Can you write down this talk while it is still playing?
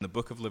The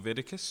book of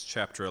Leviticus,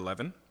 chapter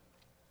 11.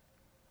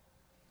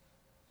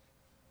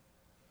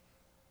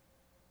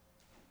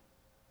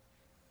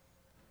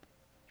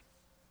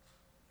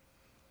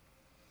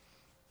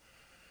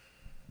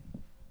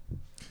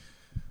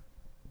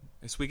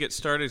 As we get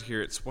started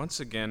here, it's once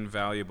again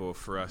valuable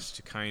for us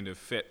to kind of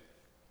fit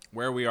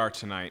where we are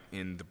tonight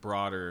in the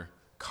broader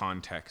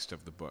context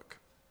of the book.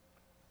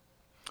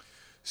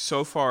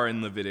 So far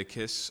in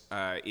Leviticus,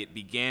 it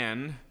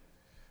began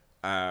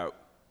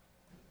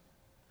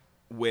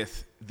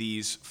with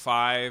these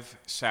 5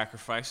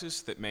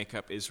 sacrifices that make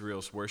up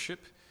Israel's worship.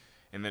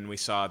 And then we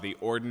saw the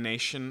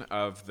ordination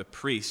of the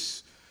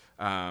priests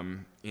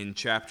in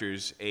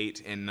chapters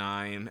 8 and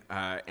 9,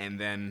 and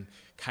then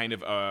kind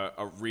of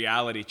a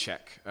reality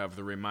check of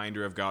the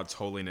reminder of God's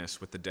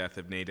holiness with the death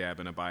of Nadab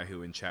and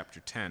Abihu in chapter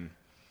 10.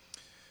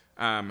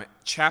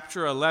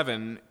 Chapter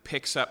 11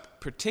 picks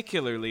up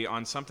particularly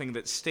on something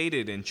that's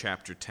stated in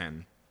chapter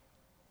 10.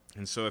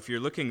 And so if you're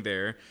looking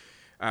there,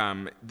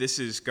 this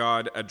is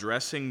God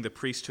addressing the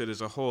priesthood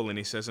as a whole, and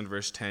he says in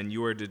verse 10,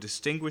 "You are to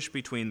distinguish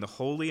between the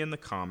holy and the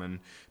common,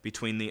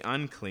 between the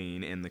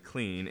unclean and the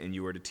clean, and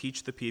you are to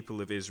teach the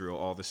people of Israel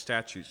all the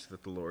statutes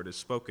that the Lord has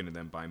spoken to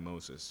them by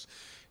Moses."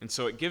 And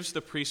so it gives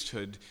the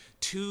priesthood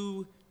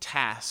 2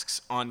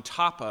 tasks on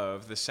top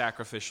of the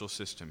sacrificial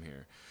system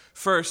here.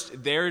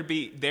 First, they're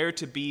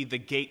to be the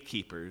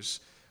gatekeepers,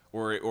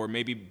 or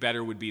maybe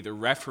better would be the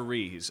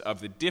referees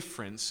of the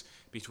difference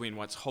between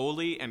what's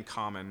holy and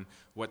common,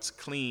 what's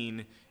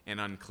clean and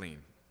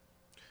unclean.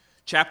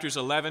 Chapters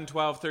 11,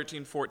 12,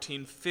 13,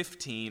 14,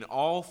 15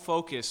 all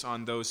focus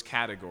on those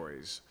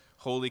categories,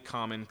 holy,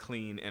 common,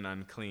 clean, and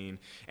unclean.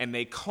 And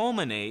they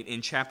culminate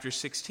in chapter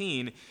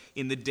 16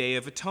 in the Day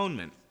of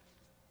Atonement.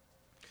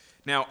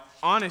 Now,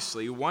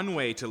 honestly, one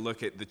way to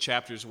look at the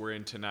chapters we're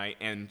in tonight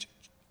and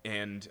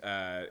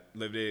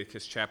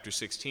Leviticus chapter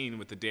 16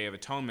 with the Day of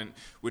Atonement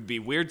would be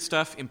weird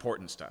stuff,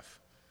 important stuff.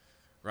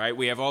 Right?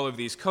 We have all of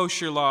these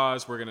kosher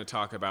laws. We're going to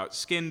talk about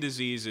skin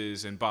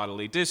diseases and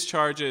bodily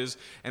discharges.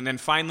 And then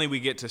finally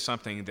we get to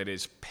something that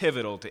is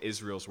pivotal to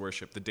Israel's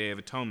worship, the Day of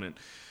Atonement.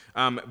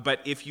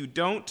 But if you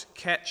don't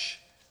catch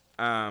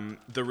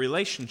the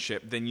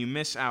relationship, then you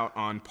miss out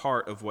on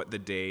part of what the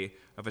Day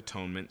of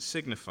Atonement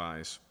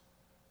signifies.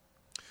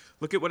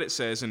 Look at what it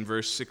says in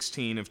verse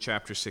 16 of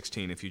chapter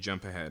 16, if you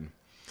jump ahead.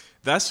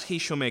 "Thus he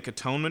shall make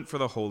atonement for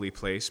the holy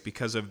place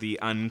because of the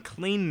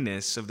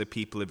uncleanness of the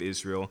people of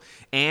Israel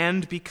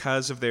and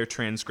because of their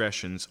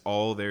transgressions,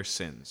 all their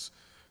sins."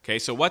 Okay,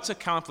 so what's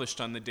accomplished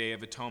on the Day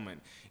of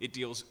Atonement? It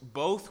deals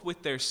both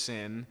with their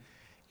sin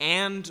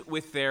and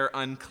with their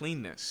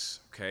uncleanness.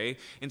 Okay,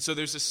 and so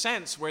there's a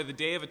sense where the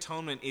Day of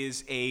Atonement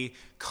is a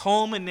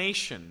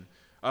culmination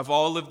of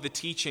all of the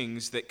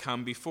teachings that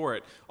come before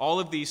it. All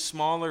of these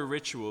smaller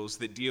rituals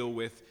that deal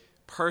with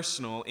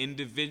personal,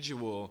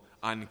 individual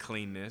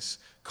uncleanness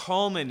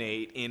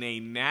culminate in a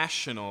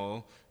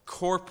national,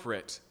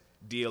 corporate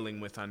dealing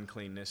with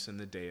uncleanness in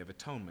the Day of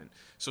Atonement.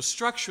 So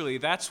structurally,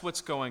 that's what's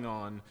going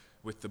on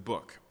with the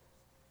book.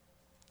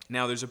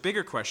 Now, there's a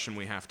bigger question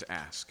we have to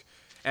ask.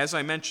 As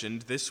I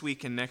mentioned, this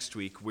week and next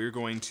week, we're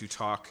going to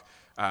talk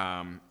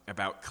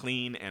about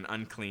clean and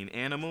unclean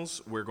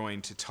animals. We're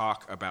going to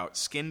talk about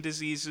skin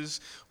diseases.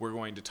 We're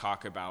going to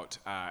talk about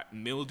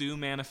mildew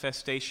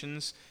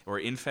manifestations or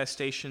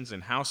infestations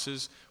in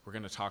houses. We're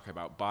going to talk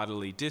about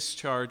bodily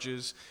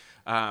discharges.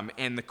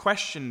 And the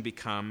question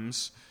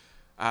becomes,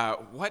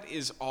 what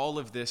is all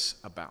of this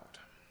about?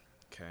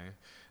 Okay.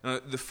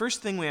 The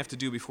first thing we have to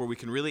do before we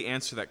can really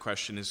answer that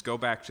question is go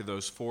back to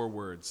those 4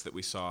 words that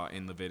we saw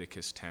in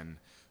Leviticus 10.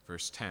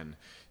 Verse 10,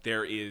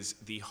 there is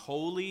the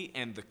holy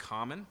and the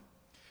common,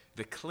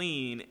 the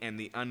clean and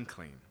the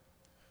unclean.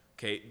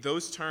 Okay,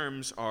 those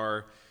terms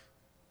are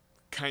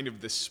kind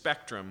of the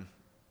spectrum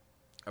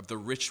of the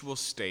ritual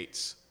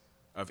states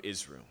of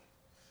Israel.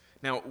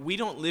 Now, we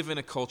don't live in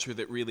a culture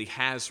that really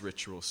has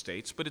ritual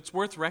states, but it's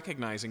worth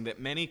recognizing that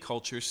many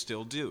cultures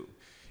still do.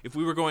 If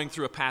we were going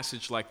through a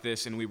passage like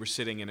this and we were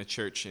sitting in a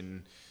church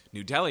in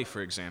New Delhi,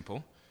 for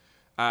example,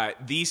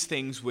 these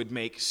things would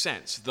make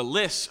sense. The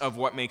lists of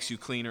what makes you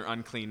clean or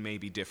unclean may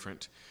be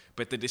different,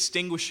 but the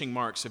distinguishing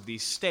marks of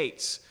these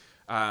states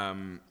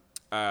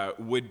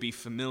would be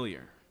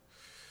familiar.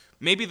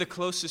 Maybe the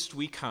closest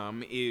we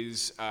come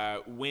is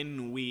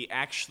when we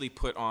actually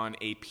put on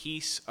a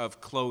piece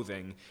of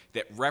clothing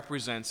that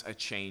represents a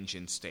change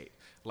in state,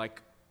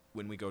 like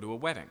when we go to a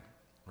wedding,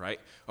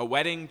 right? A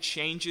wedding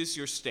changes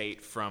your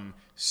state from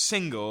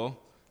single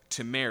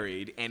to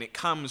married, and it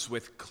comes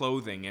with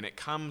clothing, and it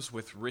comes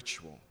with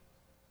ritual,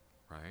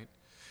 right?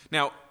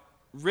 Now,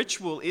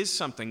 ritual is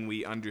something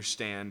we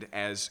understand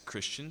as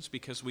Christians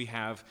because we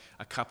have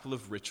a couple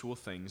of ritual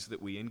things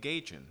that we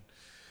engage in.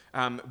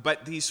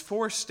 But these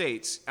 4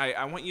 states,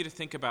 I want you to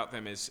think about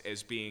them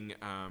as being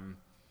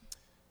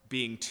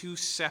 2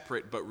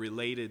 separate but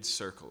related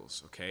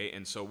circles, okay?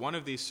 And so one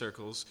of these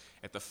circles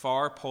at the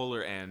far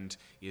polar end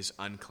is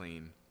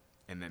unclean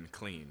and then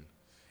clean.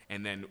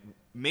 And then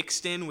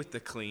mixed in with the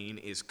clean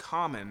is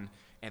common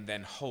and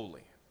then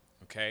holy,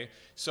 okay?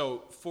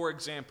 So, for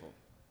example,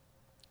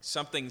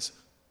 something's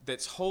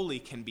that's holy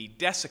can be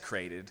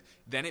desecrated,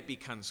 then it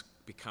becomes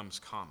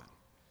common.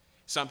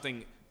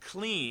 Something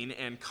clean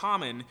and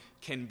common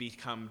can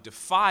become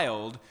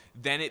defiled,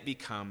 then it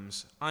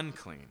becomes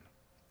unclean.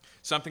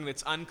 Something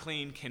that's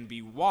unclean can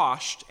be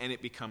washed and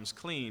it becomes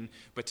clean,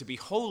 but to be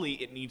holy,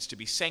 it needs to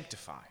be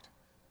sanctified.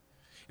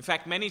 In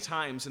fact, many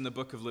times in the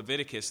book of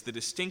Leviticus, the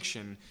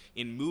distinction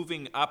in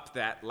moving up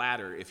that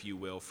ladder, if you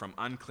will, from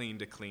unclean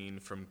to clean,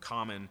 from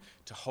common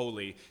to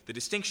holy, the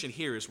distinction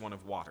here is one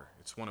of water.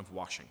 It's one of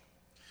washing.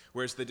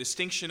 Whereas the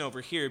distinction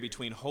over here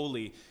between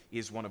holy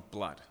is one of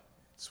blood.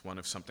 It's one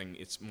of something,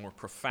 it's more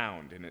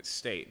profound in its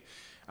state.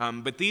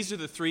 But these are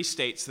the three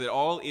states that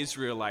all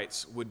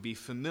Israelites would be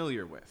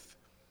familiar with.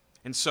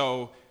 And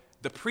so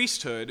the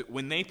priesthood,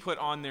 when they put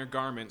on their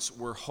garments,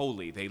 were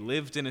holy. They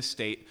lived in a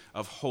state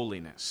of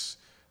holiness.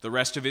 The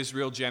rest of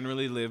Israel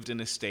generally lived in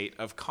a state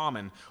of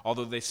common,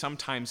 although they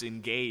sometimes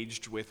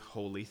engaged with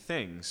holy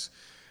things.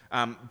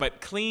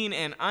 But clean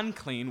and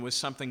unclean was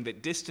something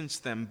that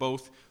distanced them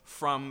both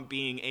from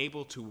being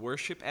able to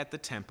worship at the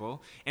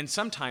temple and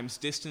sometimes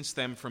distanced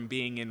them from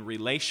being in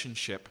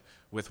relationship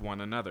with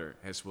one another,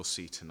 as we'll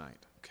see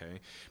tonight. Okay?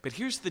 But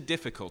here's the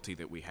difficulty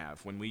that we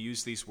have when we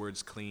use these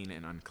words clean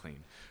and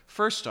unclean.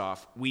 First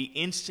off, we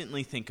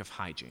instantly think of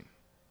hygiene.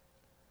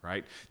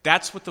 Right?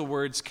 That's what the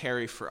words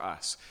carry for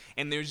us.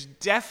 And there's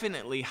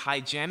definitely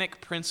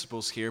hygienic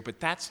principles here, but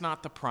that's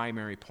not the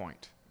primary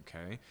point.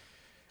 Okay?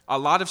 A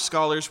lot of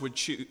scholars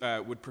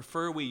would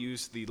prefer we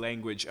use the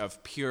language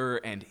of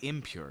pure and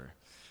impure.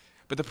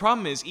 But the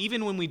problem is,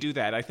 even when we do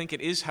that, I think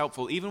it is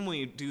helpful, even when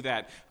we do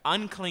that,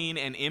 unclean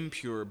and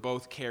impure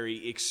both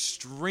carry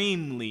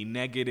extremely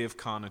negative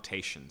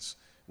connotations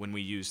when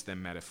we use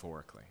them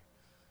metaphorically.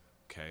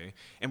 Okay?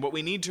 And what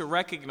we need to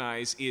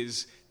recognize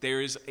is there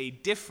is a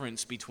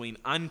difference between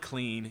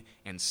unclean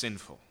and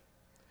sinful.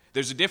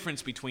 There's a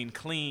difference between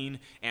clean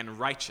and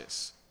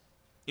righteous.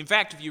 In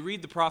fact, if you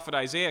read the prophet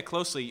Isaiah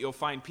closely, you'll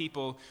find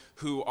people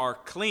who are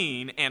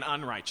clean and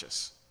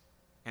unrighteous.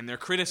 And they're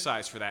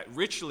criticized for that.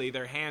 Ritually,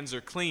 their hands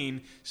are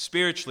clean.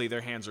 Spiritually,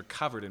 their hands are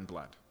covered in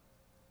blood.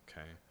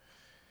 Okay?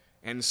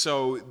 And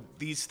so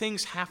these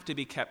things have to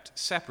be kept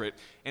separate.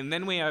 And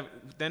then we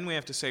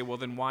have to say, well,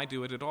 then why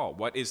do it at all?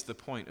 What is the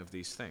point of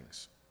these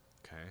things?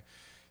 Okay?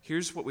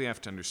 Here's what we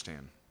have to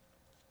understand.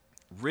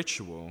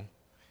 Ritual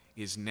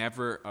is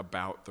never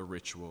about the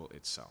ritual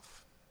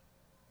itself.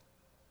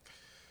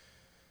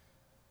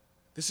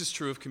 This is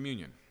true of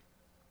communion.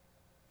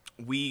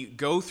 We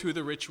go through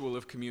the ritual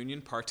of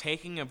communion,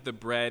 partaking of the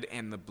bread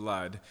and the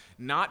blood,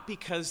 not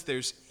because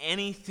there's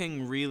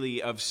anything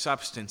really of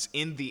substance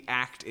in the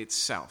act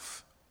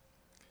itself,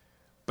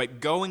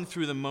 but going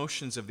through the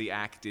motions of the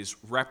act is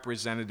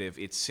representative,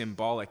 it's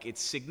symbolic,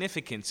 its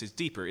significance is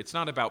deeper. It's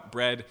not about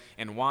bread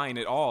and wine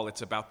at all,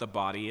 it's about the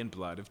body and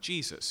blood of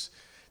Jesus.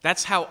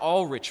 That's how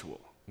all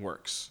ritual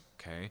works,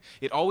 okay?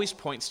 It always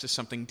points to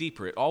something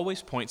deeper. It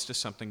always points to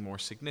something more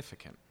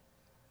significant.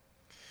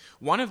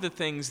 One of the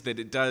things that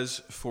it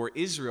does for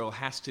Israel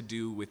has to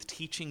do with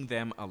teaching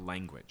them a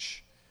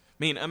language.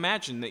 I mean,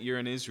 imagine that you're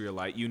an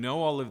Israelite, you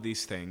know all of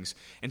these things,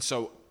 and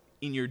so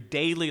in your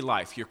daily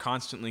life, you're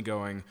constantly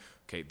going,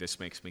 okay, this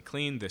makes me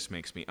clean, this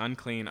makes me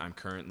unclean, I'm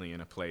currently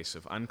in a place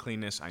of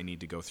uncleanness, I need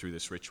to go through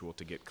this ritual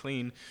to get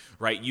clean,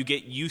 right? You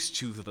get used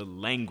to the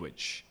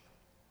language.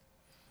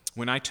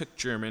 When I took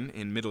German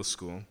in middle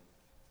school,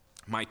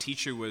 my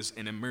teacher was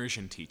an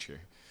immersion teacher,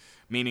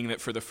 meaning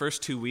that for the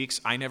first 2 weeks,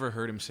 I never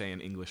heard him say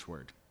an English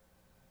word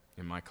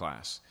in my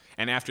class.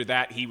 And after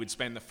that, he would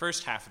spend the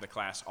first half of the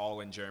class all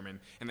in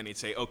German, and then he'd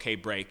say, okay,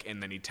 break,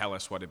 and then he'd tell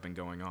us what had been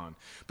going on.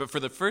 But for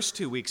the first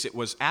 2 weeks, it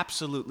was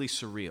absolutely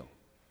surreal,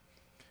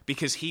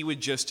 because he would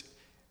just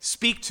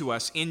speak to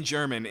us in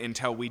German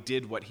until we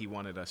did what he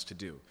wanted us to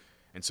do.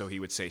 And so he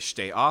would say,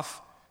 steh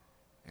auf,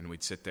 and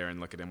we'd sit there and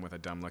look at him with a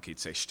dumb look. He'd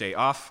say, steh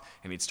auf,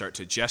 and he'd start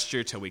to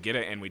gesture till we get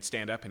it, and we'd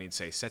stand up, and he'd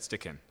say, setz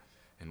dich hin,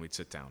 and we'd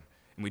sit down.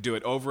 And we'd do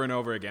it over and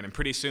over again. And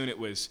pretty soon it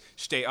was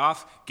steh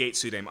auf, geht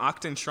zu dem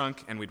Aktenschrank,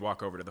 and we'd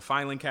walk over to the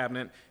filing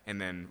cabinet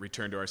and then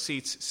return to our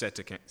seats,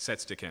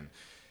 setz dich hin.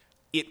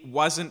 It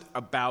wasn't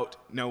about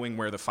knowing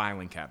where the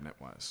filing cabinet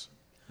was,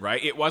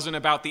 right? It wasn't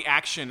about the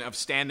action of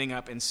standing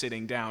up and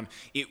sitting down.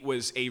 It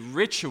was a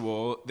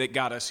ritual that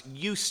got us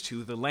used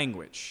to the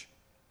language.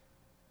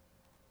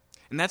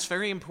 And that's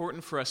very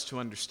important for us to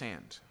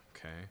understand,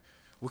 okay?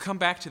 We'll come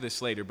back to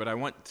this later, but I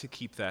want to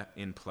keep that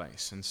in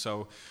place. And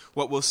so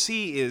what we'll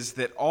see is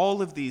that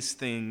all of these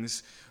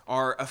things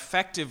are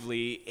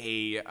effectively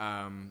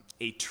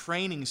a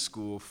training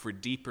school for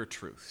deeper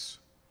truths,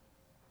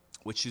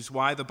 which is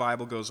why the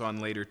Bible goes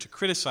on later to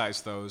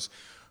criticize those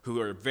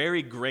who are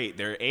very great.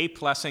 They're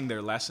A-plussing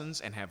their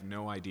lessons and have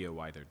no idea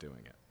why they're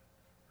doing it,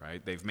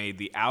 right? They've made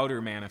the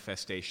outer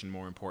manifestation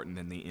more important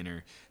than the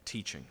inner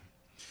teaching.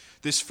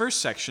 This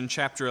first section,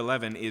 chapter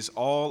 11, is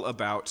all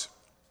about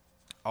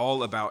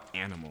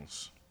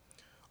animals,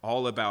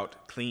 all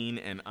about clean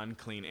and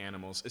unclean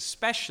animals,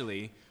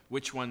 especially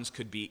which ones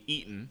could be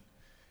eaten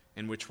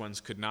and which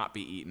ones could not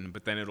be eaten,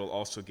 but then it'll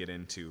also get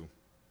into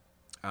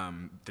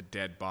the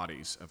dead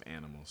bodies of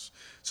animals.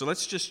 So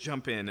let's just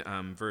jump in,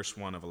 verse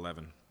 1 of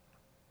 11.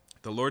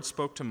 The Lord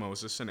spoke to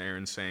Moses and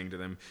Aaron, saying to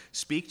them,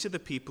 "Speak to the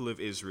people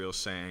of Israel,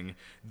 saying,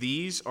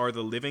 These are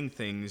the living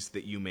things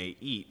that you may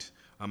eat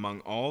among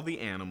all the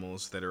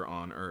animals that are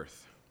on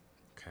earth."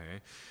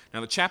 Okay.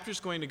 Now the chapter is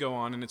going to go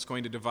on, and it's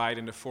going to divide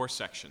into 4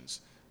 sections: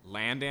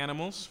 land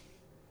animals,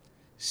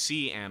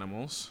 sea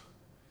animals,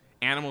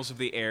 animals of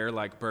the air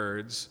like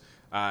birds,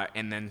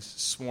 and then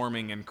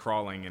swarming and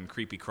crawling and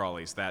creepy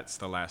crawlies. That's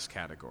the last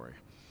category.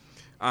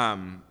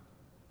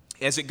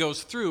 As it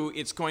goes through,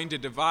 it's going to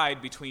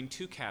divide between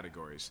 2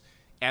 categories: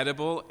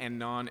 edible and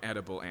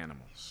non-edible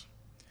animals.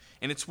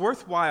 And it's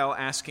worthwhile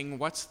asking,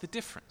 what's the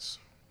difference?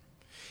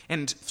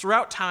 And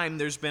throughout time,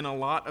 there's been a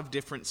lot of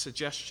different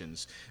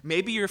suggestions.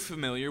 Maybe you're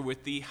familiar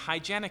with the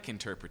hygienic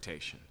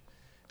interpretation.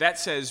 That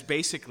says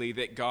basically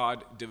that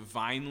God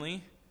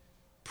divinely,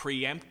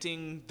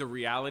 preempting the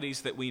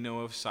realities that we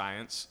know of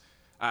science,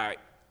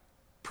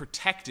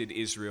 protected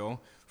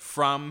Israel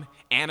from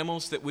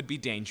animals that would be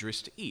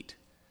dangerous to eat.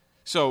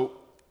 So,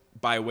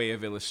 by way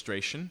of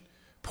illustration,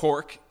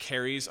 pork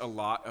carries a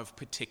lot of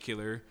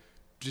particular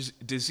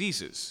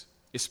diseases,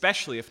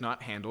 especially if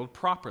not handled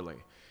properly.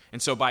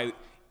 And so by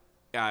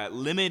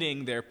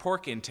limiting their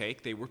pork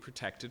intake, they were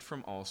protected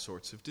from all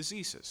sorts of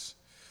diseases.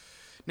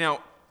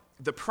 Now,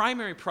 the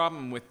primary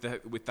problem with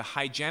the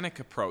hygienic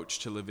approach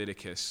to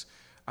Leviticus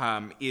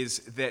is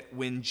that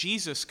when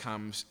Jesus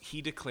comes,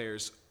 he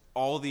declares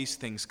all these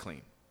things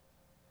clean.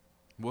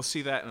 We'll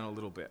see that in a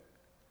little bit.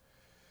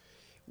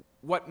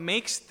 What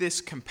makes this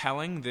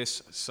compelling,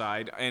 this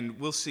side, and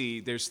we'll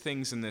see there's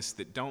things in this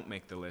that don't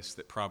make the list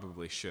that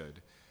probably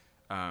should.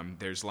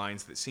 There's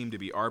lines that seem to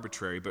be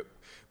arbitrary, but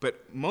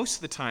most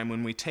of the time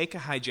when we take a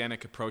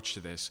hygienic approach to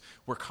this,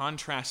 we're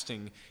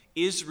contrasting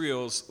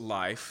Israel's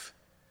life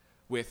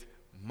with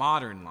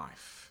modern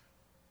life.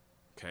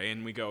 Okay,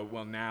 and we go,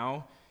 well,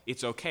 now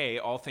it's okay,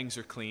 all things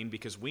are clean,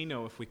 because we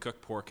know if we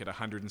cook pork at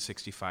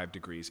 165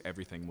 degrees,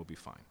 everything will be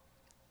fine,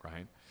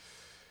 right?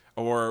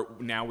 Or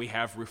now we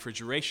have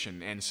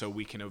refrigeration, and so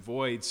we can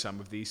avoid some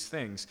of these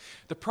things.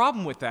 The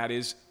problem with that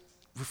is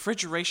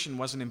refrigeration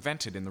wasn't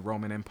invented in the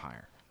Roman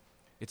Empire.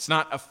 It's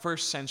not a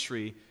first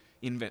century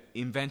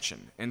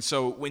invention. And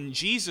so when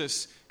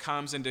Jesus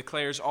comes and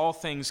declares all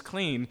things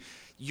clean,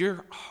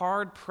 you're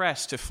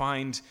hard-pressed to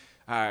find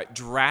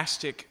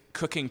drastic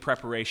cooking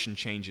preparation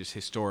changes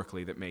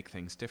historically that make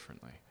things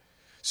differently.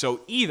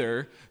 So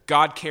either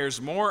God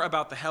cares more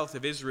about the health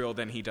of Israel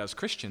than he does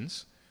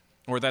Christians,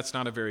 or that's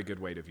not a very good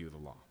way to view the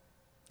law.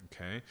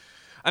 Okay?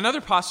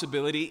 Another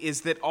possibility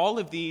is that all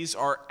of these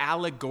are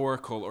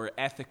allegorical or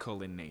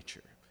ethical in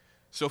nature.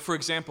 So, for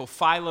example,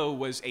 Philo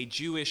was a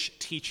Jewish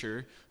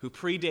teacher who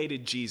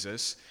predated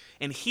Jesus,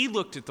 and he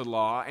looked at the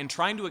law and,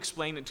 trying to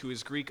explain it to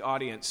his Greek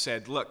audience,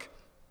 said, look,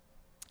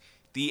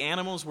 the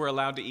animals we're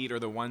allowed to eat are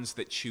the ones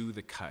that chew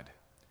the cud,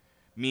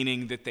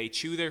 meaning that they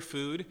chew their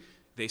food,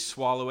 they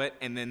swallow it,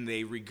 and then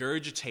they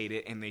regurgitate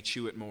it, and they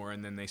chew it more,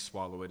 and then they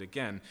swallow it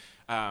again.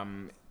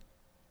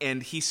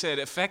 And he said,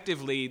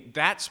 effectively,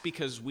 that's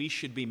because we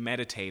should be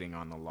meditating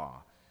on the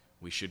law.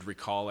 We should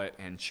recall it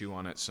and chew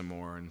on it some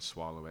more and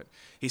swallow it.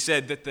 He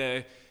said that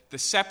the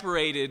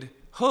separated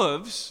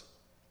hooves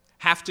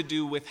have to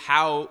do with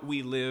how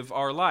we live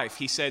our life.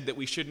 He said that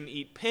we shouldn't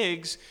eat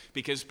pigs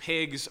because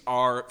pigs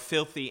are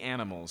filthy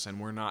animals and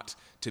we're not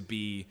to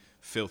be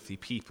filthy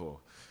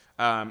people.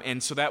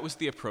 And so that was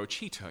the approach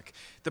he took.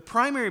 The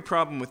primary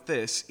problem with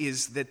this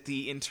is that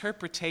the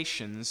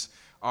interpretations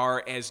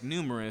are as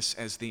numerous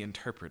as the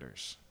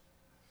interpreters.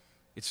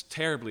 It's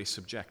terribly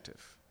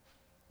subjective.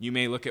 You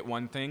may look at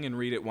one thing and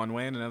read it one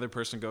way, and another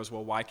person goes,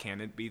 well, why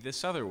can't it be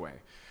this other way?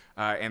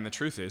 And the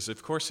truth is,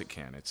 of course it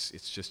can. It's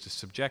just a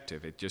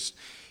subjective.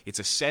 It's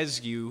a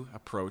says-you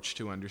approach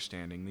to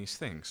understanding these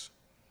things.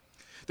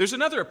 There's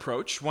another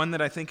approach, one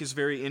that I think is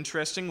very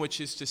interesting,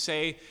 which is to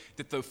say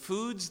that the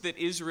foods that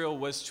Israel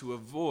was to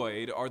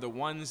avoid are the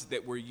ones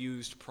that were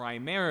used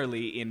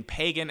primarily in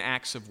pagan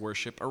acts of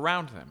worship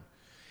around them.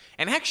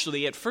 And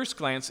actually, at first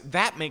glance,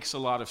 that makes a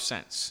lot of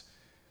sense.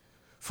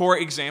 For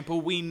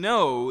example, we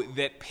know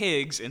that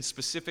pigs, and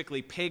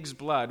specifically pig's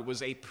blood,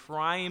 was a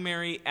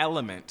primary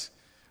element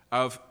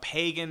of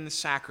pagan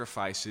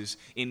sacrifices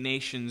in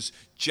nations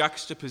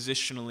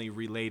juxtapositionally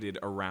related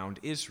around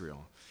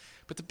Israel.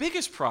 But the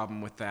biggest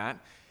problem with that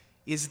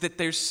is that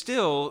there's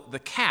still the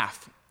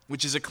calf,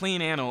 which is a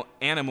clean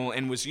animal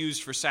and was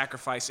used for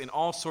sacrifice in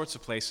all sorts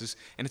of places,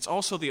 and it's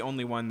also the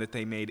only one that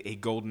they made a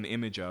golden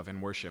image of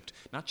and worshipped,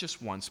 not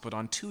just once, but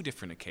on 2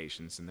 different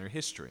occasions in their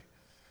history.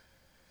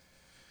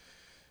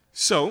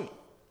 So,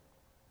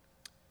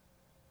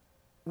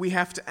 we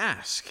have to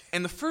ask.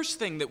 And the first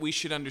thing that we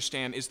should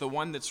understand is the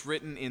one that's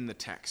written in the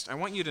text. I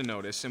want you to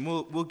notice, and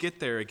we'll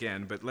get there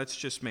again, but let's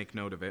just make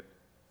note of it.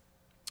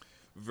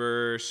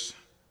 Verse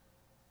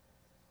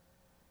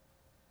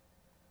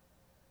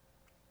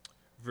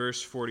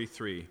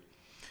 43.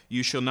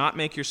 You shall not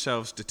make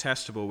yourselves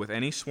detestable with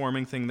any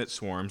swarming thing that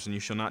swarms, and you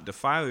shall not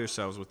defile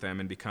yourselves with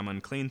them and become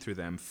unclean through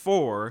them.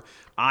 For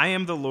I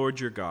am the Lord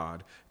your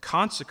God.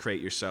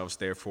 Consecrate yourselves,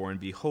 therefore, and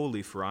be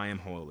holy, for I am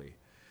holy.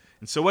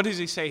 And so what does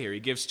he say here? He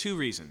gives two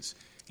reasons.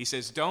 He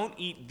says, don't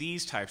eat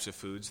these types of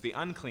foods, the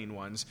unclean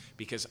ones,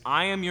 because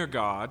I am your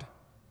God,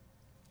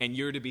 and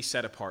you're to be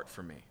set apart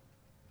from me.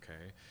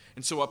 Okay?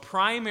 And so a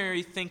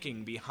primary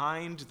thinking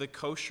behind the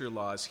kosher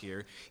laws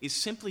here is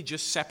simply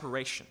just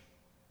separation.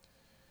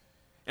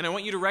 And I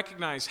want you to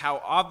recognize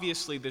how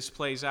obviously this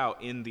plays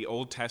out in the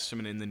Old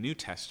Testament and the New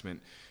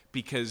Testament,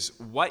 because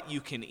what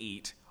you can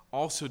eat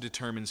also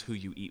determines who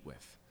you eat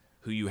with,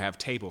 who you have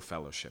table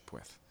fellowship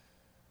with.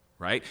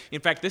 Right?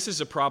 In fact, this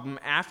is a problem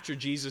after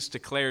Jesus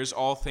declares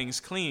all things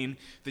clean.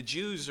 The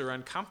Jews are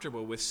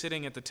uncomfortable with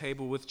sitting at the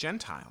table with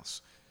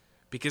Gentiles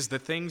because the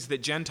things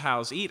that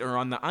Gentiles eat are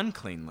on the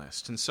unclean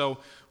list. And so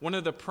one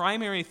of the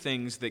primary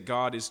things that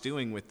God is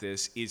doing with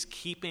this is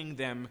keeping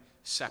them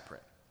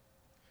separate,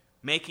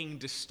 making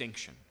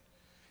distinction.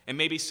 And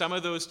maybe some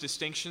of those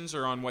distinctions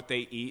are on what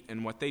they eat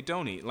and what they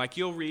don't eat. Like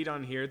you'll read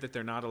on here that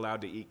they're not allowed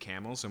to eat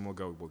camels, and we'll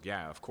go, well,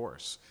 yeah, of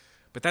course.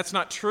 But that's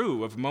not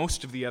true of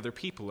most of the other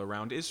people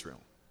around Israel.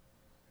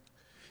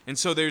 And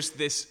so there's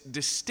this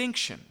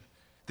distinction,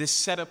 this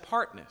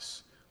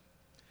set-apartness.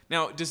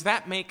 Now, does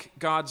that make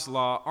God's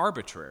law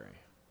arbitrary?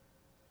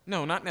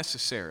 No, not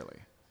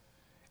necessarily.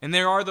 And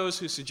there are those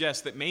who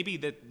suggest that maybe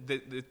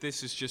that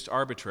this is just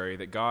arbitrary,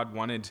 that God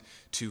wanted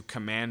to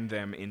command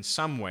them in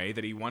some way,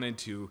 that he wanted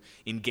to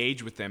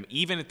engage with them,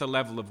 even at the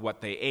level of what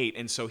they ate,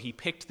 and so he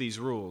picked these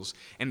rules.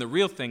 And the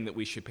real thing that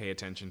we should pay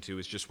attention to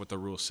is just what the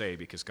rules say,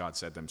 because God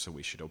said them, so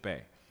we should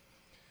obey.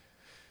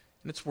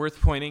 And it's worth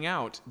pointing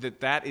out that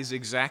that is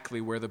exactly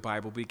where the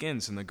Bible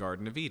begins in the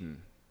Garden of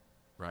Eden,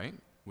 right?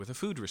 With a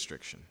food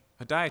restriction,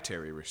 a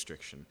dietary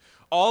restriction.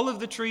 All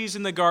of the trees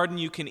in the garden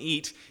you can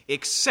eat,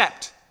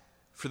 except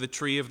for the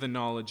tree of the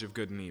knowledge of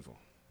good and evil,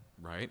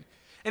 right?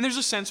 And there's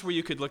a sense where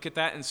you could look at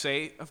that and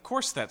say, of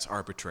course that's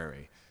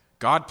arbitrary.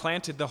 God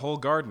planted the whole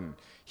garden.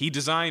 He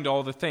designed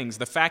all the things.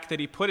 The fact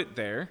that he put it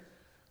there,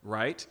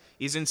 right,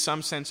 is in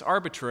some sense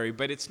arbitrary,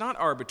 but it's not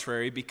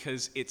arbitrary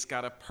because it's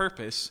got a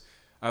purpose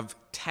of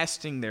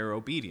testing their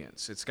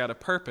obedience. It's got a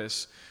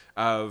purpose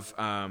of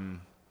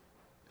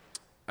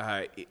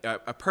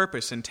a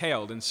purpose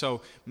entailed. And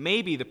so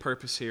maybe the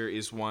purpose here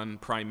is one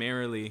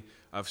primarily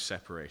of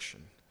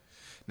separation.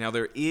 Now,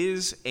 there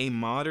is a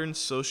modern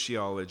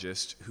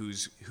sociologist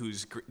who's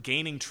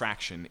gaining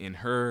traction in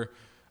her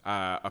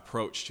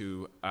approach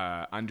to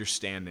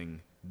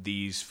understanding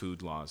these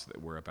food laws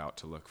that we're about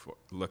to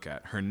look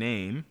at. Her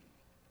name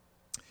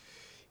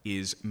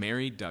is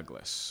Mary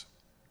Douglas.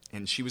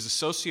 And she was a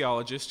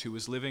sociologist who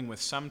was living with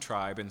some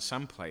tribe in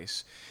some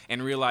place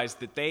and realized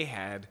that they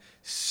had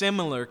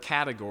similar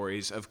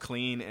categories of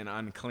clean and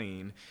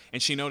unclean.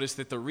 And she noticed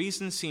that the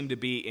reason seemed to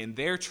be in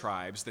their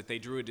tribes that they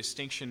drew a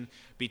distinction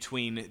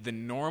between the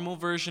normal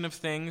version of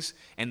things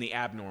and the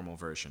abnormal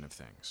version of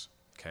things.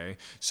 Okay?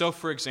 So,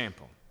 for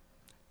example,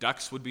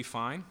 ducks would be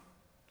fine,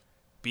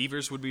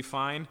 beavers would be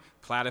fine,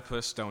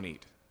 platypus don't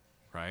eat,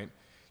 right?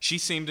 She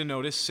seemed to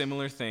notice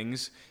similar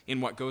things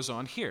in what goes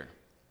on here.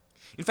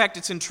 In fact,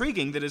 it's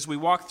intriguing that as we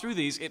walk through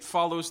these, it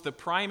follows the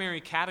primary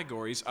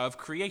categories of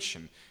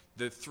creation,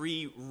 the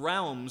three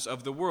realms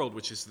of the world,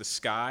 which is the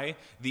sky,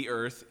 the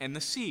earth, and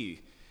the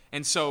sea.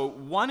 And so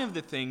one of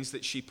the things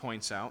that she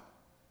points out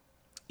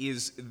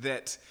is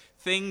that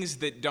things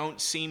that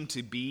don't seem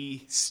to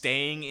be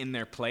staying in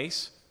their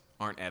place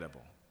aren't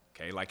edible.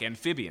 Okay, like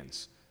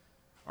amphibians.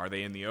 Are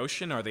they in the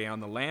ocean? Are they on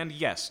the land?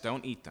 Yes,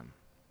 don't eat them.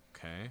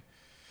 Okay.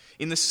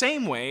 In the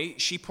same way,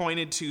 she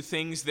pointed to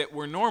things that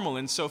were normal.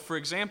 And so, for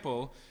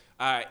example,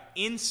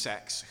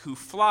 insects who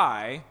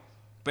fly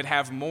but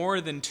have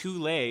more than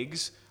 2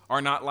 legs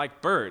are not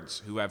like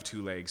birds who have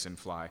 2 legs and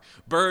fly.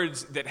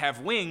 Birds that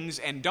have wings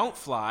and don't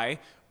fly,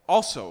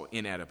 also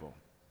inedible.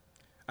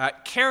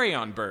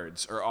 Carrion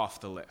birds are off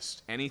the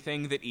list.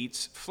 Anything that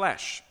eats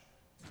flesh.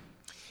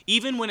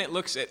 Even when it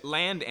looks at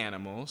land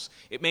animals,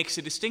 it makes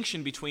a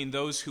distinction between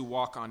those who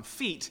walk on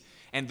feet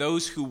and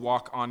those who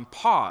walk on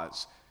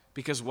paws.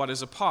 Because what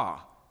is a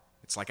paw?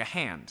 It's like a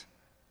hand,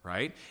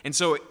 right? And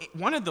so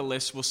one of the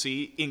lists we'll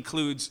see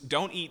includes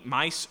don't eat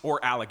mice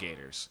or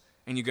alligators.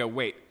 And you go,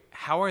 wait,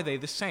 how are they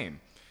the same?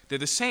 They're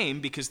the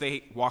same because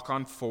they walk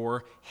on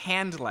 4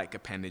 hand-like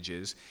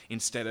appendages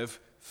instead of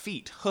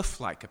feet,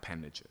 hoof-like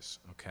appendages,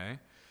 okay?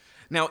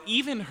 Now,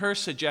 even her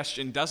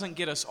suggestion doesn't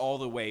get us all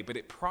the way, but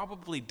it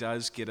probably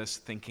does get us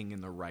thinking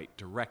in the right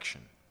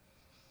direction.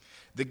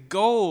 The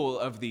goal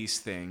of these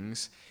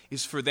things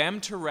is for them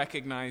to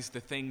recognize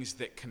the things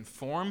that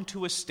conform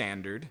to a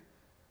standard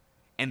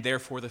and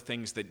therefore the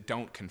things that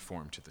don't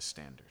conform to the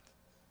standard.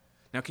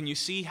 Now, can you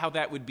see how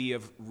that would be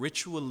of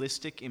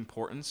ritualistic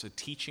importance, a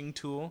teaching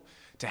tool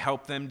to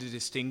help them to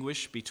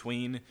distinguish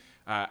between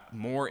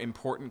more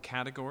important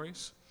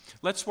categories?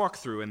 Let's walk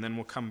through and then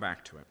we'll come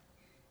back to it.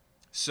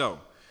 So,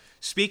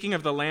 Speaking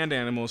of the land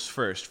animals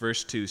first,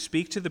 verse 2,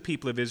 speak to the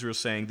people of Israel,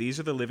 saying, these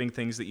are the living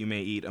things that you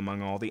may eat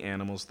among all the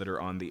animals that are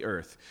on the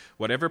earth.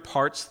 Whatever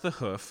parts the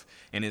hoof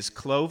and is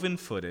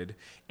cloven-footed,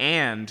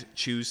 and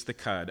chews the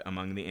cud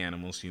among the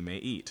animals you may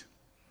eat.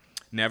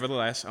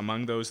 Nevertheless,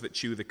 among those that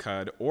chew the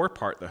cud or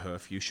part the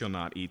hoof, you shall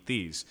not eat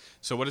these.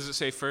 So what does it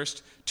say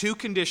first? 2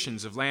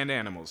 conditions of land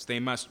animals. They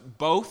must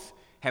both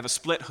have a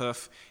split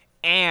hoof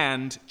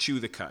and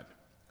chew the cud.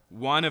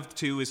 One of the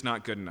two is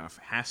not good enough.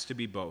 It has to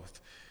be both.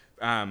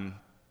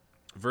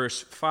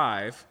 Verse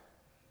 5,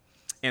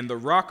 and the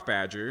rock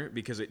badger,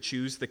 because it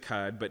chews the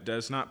cud but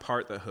does not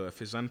part the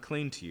hoof, is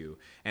unclean to you.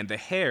 And the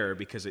hare,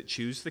 because it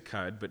chews the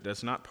cud but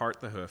does not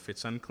part the hoof,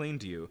 it's unclean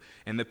to you.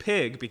 And the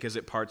pig, because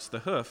it parts the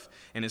hoof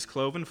and is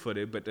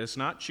cloven-footed but does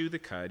not chew the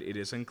cud, it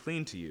is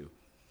unclean to you.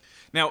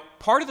 Now,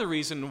 part of the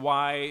reason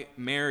why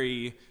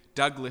Mary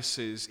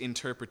Douglas's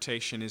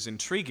interpretation is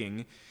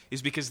intriguing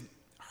is because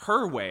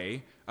her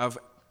way of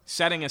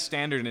setting a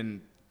standard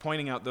and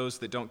pointing out those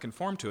that don't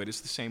conform to it is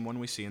the same one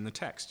we see in the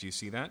text. Do you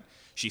see that?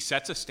 She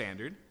sets a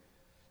standard,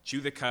 chew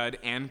the cud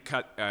and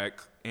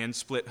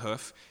split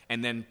hoof,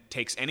 and then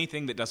takes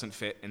anything that doesn't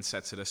fit and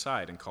sets it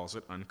aside and calls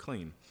it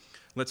unclean.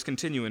 Let's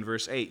continue in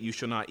verse 8. You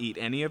shall not eat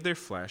any of their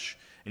flesh,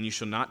 and you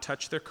shall not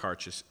touch their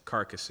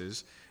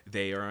carcasses.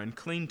 They are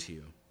unclean to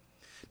you.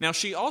 Now,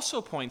 she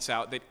also points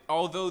out that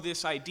although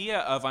this idea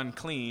of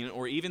unclean,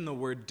 or even the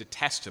word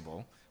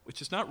detestable,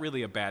 which is not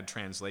really a bad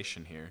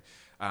translation here,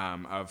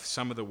 of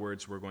some of the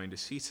words we're going to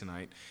see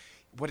tonight,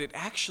 what it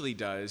actually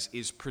does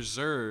is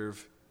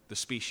preserve the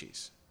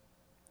species.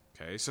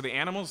 Okay, so the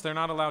animals they're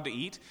not allowed to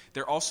eat.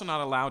 They're also not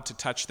allowed to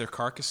touch their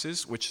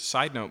carcasses, which,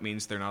 side note,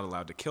 means they're not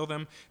allowed to kill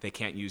them. They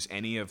can't use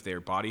any of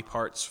their body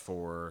parts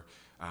for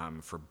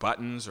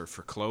buttons or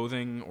for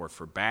clothing or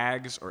for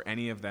bags or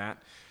any of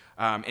that.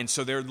 And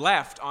so they're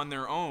left on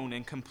their own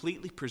and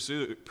completely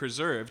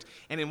preserved,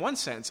 and in one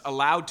sense,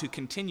 allowed to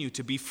continue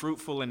to be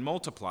fruitful and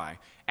multiply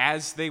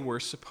as they were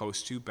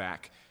supposed to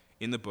back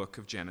in the book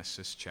of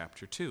Genesis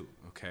chapter 2,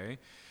 okay?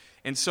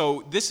 And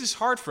so this is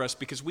hard for us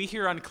because we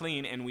hear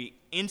unclean and we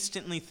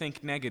instantly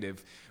think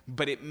negative,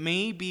 but it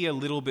may be a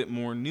little bit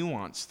more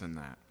nuanced than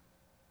that.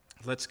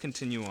 Let's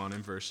continue on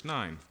in verse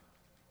 9.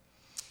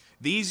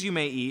 These you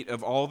may eat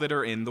of all that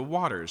are in the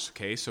waters.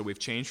 Okay, so we've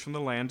changed from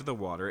the land to the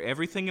water.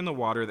 Everything in the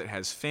water that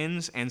has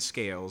fins and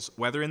scales,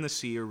 whether in the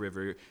sea or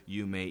river,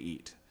 you may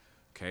eat.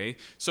 Okay,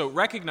 so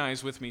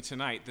recognize with me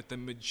tonight that the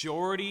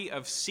majority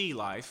of sea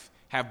life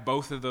have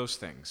both of those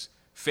things,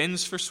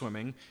 fins for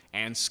swimming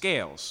and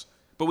scales.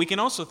 But we can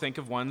also think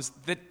of ones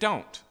that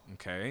don't.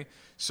 Okay,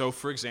 so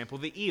for example,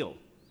 the eel.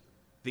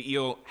 The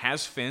eel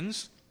has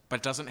fins,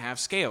 but doesn't have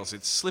scales.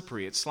 It's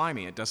slippery, it's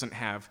slimy, it doesn't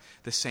have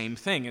the same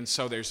thing. And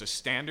so there's a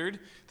standard.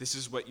 This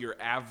is what your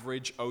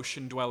average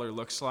ocean dweller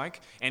looks like.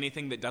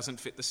 Anything that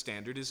doesn't fit the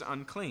standard is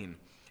unclean.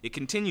 It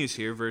continues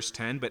here, verse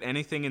 10, but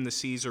anything in the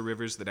seas or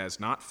rivers that has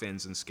not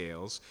fins and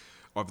scales,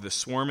 of the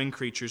swarming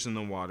creatures in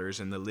the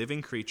waters and the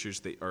living creatures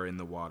that are in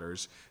the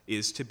waters,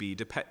 is to be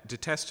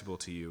detestable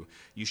to you.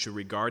 You shall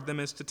regard them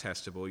as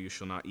detestable. You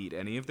shall not eat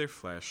any of their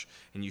flesh,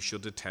 and you shall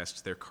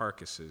detest their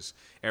carcasses.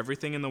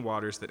 Everything in the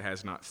waters that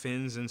has not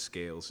fins and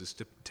scales is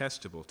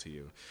detestable to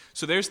you.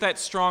 So there's that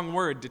strong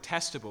word,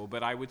 detestable,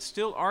 but I would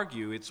still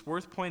argue it's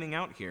worth pointing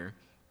out here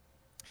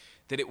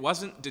that it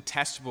wasn't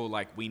detestable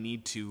like we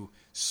need to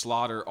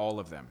slaughter all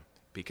of them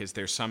because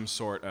there's some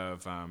sort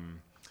of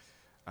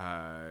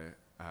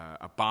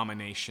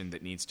abomination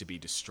that needs to be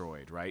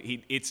destroyed,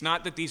 right? It's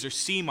not that these are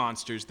sea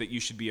monsters that you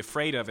should be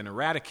afraid of and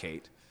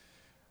eradicate,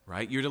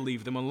 right? You're to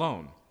leave them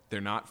alone.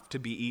 They're not to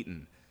be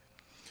eaten.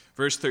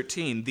 Verse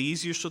 13,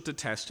 these you shall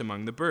detest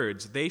among the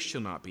birds. They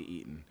shall not be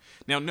eaten.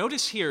 Now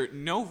notice here,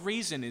 no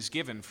reason is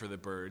given for the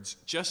birds,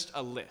 just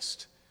a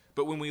list.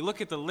 But when we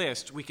look at the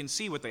list, we can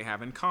see what they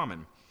have in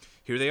common.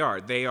 Here they are.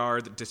 They are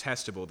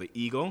detestable: the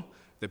eagle,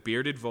 the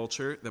bearded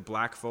vulture, the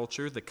black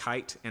vulture, the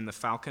kite, and the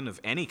falcon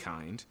of any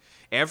kind,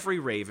 every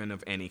raven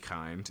of any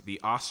kind, the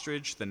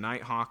ostrich, the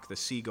nighthawk, the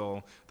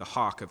seagull, the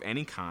hawk of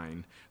any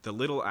kind, the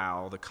little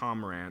owl, the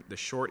cormorant, the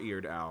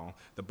short-eared owl,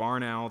 the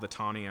barn owl, the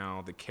tawny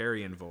owl, the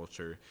carrion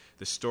vulture,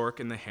 the stork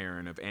and the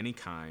heron of any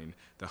kind,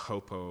 the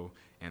hoopoe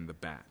and the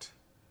bat.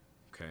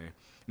 Okay.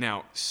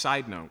 Now,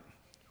 side note,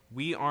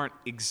 we aren't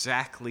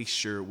exactly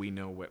sure we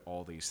know what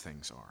all these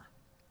things are.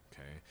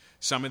 Okay.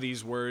 Some of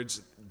these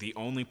words, the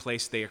only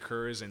place they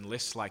occur is in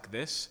lists like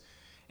this,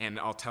 and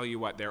I'll tell you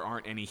what, there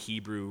aren't any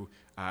Hebrew,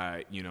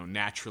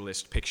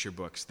 naturalist picture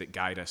books that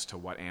guide us to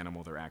what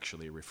animal they're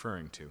actually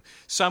referring to.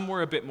 Some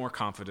we're a bit more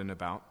confident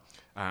about,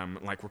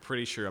 like we're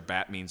pretty sure a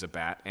bat means a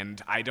bat,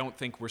 and I don't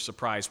think we're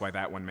surprised why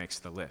that one makes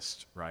the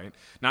list, right?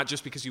 Not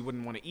just because you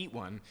wouldn't want to eat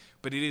one,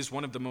 but it is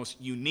one of the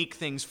most unique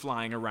things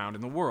flying around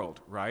in the world,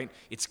 right?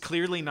 It's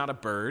clearly not a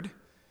bird.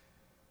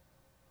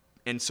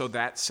 And so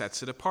that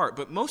sets it apart.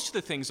 But most of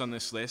the things on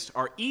this list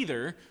are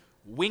either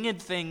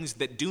winged things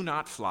that do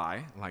not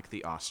fly, like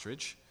the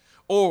ostrich,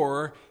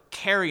 or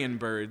carrion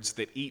birds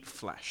that eat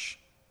flesh.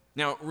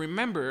 Now,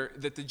 remember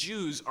that the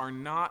Jews are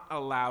not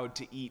allowed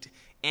to eat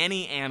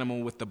any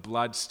animal with the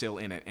blood still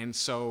in it. And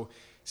so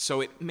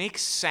So it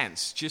makes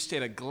sense, just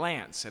at a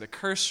glance, at a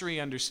cursory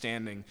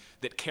understanding,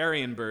 that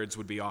carrion birds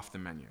would be off the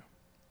menu.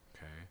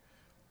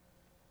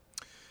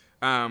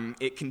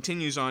 It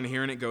continues on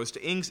here, and it goes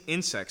to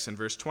insects in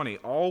verse 20.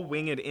 All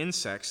winged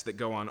insects that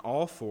go on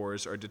all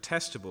fours are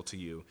detestable to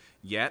you.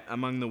 Yet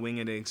among the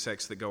winged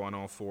insects that go on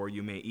all four,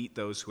 you may eat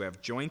those who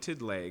have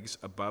jointed legs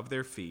above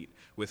their feet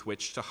with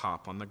which to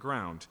hop on the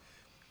ground.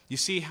 You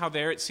see how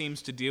there it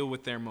seems to deal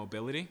with their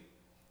mobility?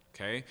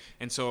 Okay?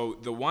 And so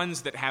the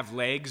ones that have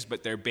legs,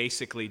 but they're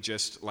basically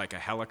just like a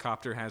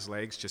helicopter has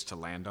legs just to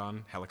land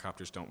on.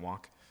 Helicopters don't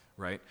walk,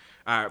 right?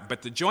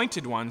 But the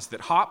jointed ones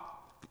that hop,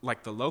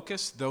 like the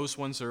locust, those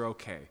ones are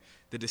okay.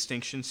 The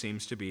distinction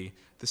seems to be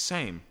the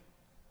same.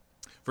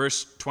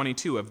 Verse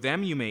 22, of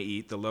them you may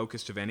eat the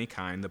locust of any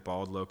kind, the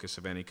bald locust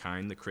of any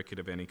kind, the cricket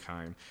of any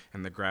kind,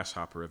 and the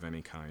grasshopper of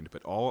any kind.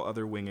 But all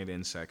other winged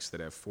insects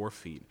that have 4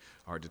 feet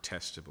are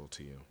detestable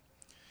to you.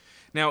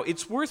 Now,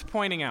 it's worth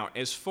pointing out,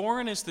 as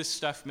foreign as this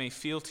stuff may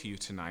feel to you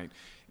tonight,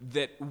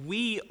 that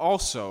we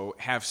also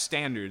have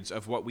standards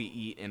of what we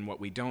eat and what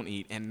we don't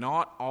eat, and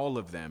not all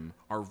of them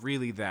are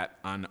really that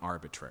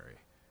unarbitrary.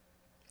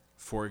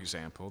 For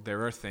example,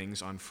 there are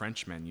things on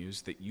French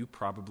menus that you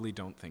probably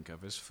don't think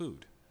of as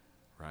food,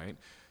 right?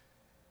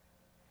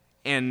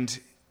 And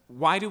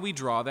why do we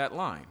draw that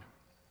line,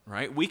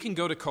 right? We can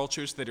go to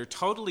cultures that are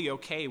totally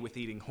okay with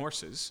eating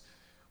horses,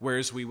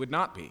 whereas we would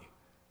not be.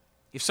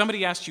 If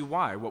somebody asked you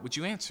why, what would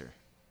you answer?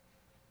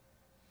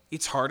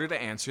 It's harder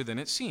to answer than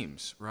it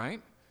seems, right?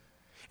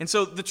 And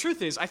so the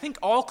truth is, I think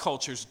all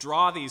cultures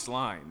draw these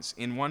lines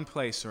in one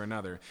place or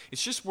another.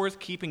 It's just worth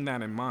keeping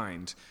that in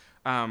mind.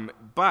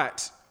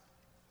 But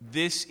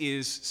this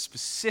is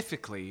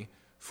specifically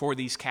for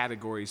these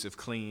categories of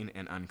clean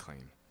and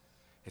unclean.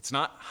 It's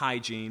not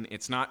hygiene.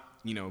 It's not,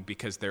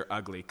 because they're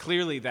ugly.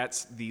 Clearly,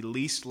 that's the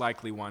least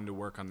likely one to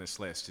work on this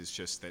list, is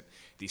just that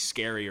these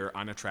scary or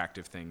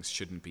unattractive things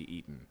shouldn't be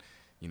eaten.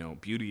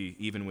 Beauty,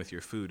 even with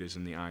your food, is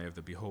in the eye of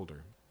the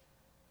beholder.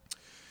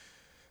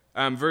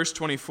 Verse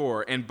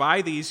 24, and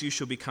by these you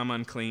shall become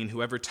unclean.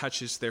 Whoever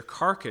touches their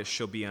carcass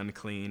shall be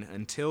unclean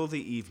until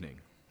the evening.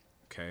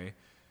 Okay?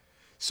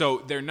 So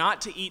they're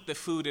not to eat the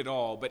food at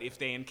all, but if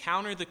they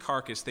encounter the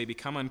carcass, they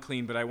become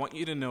unclean. But I want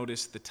you to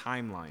notice the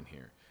timeline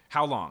here.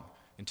 How long?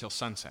 Until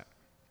sunset.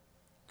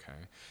 Okay.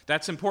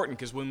 That's important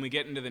because when we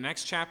get into the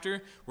next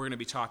chapter, we're going to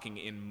be talking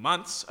in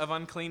months of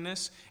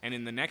uncleanness, and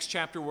in the next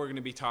chapter, we're going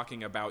to be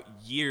talking about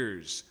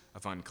years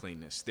of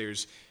uncleanness.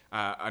 There's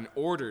an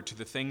order to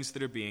the things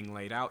that are being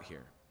laid out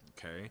here.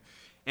 Okay.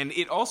 And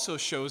it also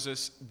shows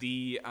us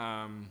the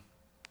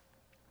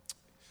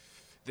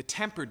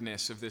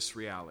temperedness of this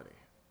reality.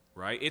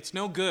 Right? It's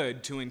no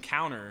good to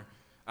encounter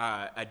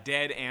a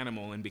dead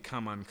animal and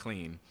become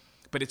unclean,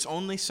 but it's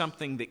only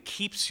something that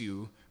keeps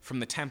you from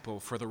the temple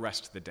for the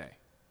rest of the day.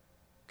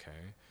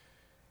 Okay?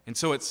 And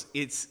so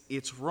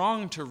it's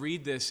wrong to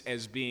read this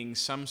as being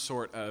some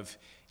sort of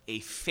a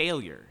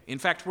failure. In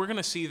fact, we're going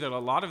to see that a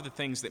lot of the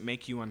things that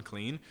make you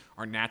unclean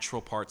are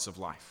natural parts of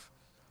life,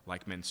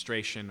 like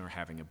menstruation or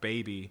having a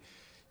baby.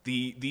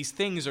 These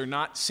things are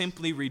not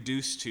simply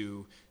reduced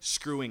to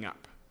screwing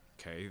up.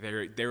 Okay?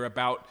 They're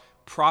about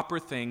proper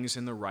things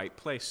in the right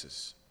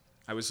places.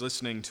 I was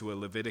listening to a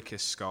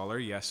Leviticus scholar,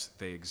 yes,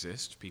 they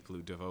exist, people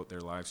who devote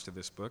their lives to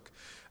this book,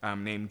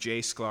 named Jay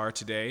Sklar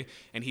today,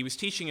 and he was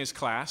teaching his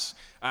class,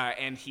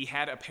 and he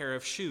had a pair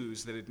of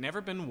shoes that had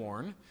never been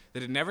worn,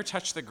 that had never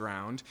touched the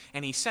ground,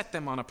 and he set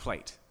them on a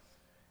plate.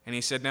 And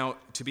he said, now,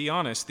 to be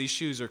honest, these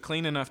shoes are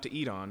clean enough to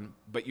eat on,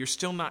 but you're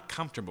still not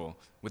comfortable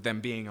with them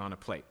being on a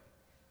plate,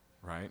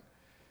 right?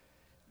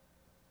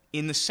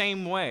 In the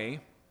same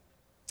way,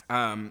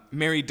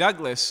 Mary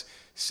Douglas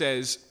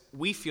says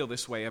we feel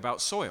this way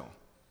about soil.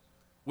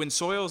 When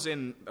soil's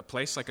in a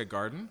place like a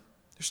garden,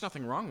 there's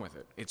nothing wrong with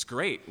it. It's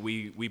great.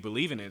 We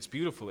believe in it. It's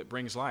beautiful. It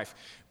brings life.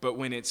 But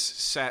when it's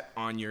set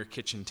on your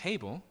kitchen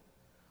table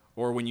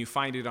or when you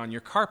find it on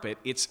your carpet,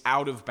 it's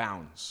out of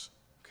bounds.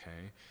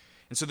 Okay?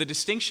 And so the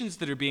distinctions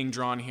that are being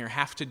drawn here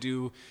have to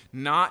do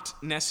not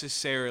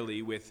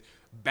necessarily with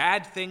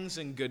bad things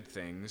and good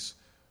things,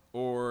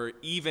 or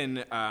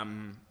even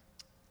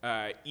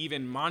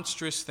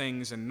monstrous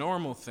things and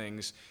normal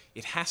things.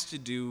 It has to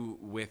do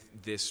with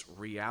this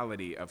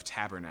reality of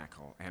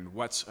tabernacle and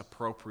what's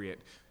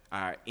appropriate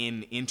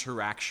in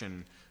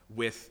interaction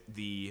with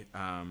the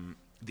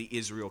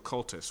Israel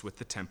cultus, with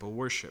the temple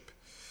worship.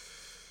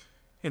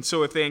 And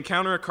so if they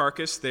encounter a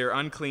carcass, they're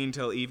unclean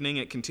till evening.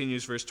 It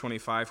continues, verse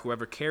 25,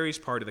 whoever carries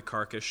part of the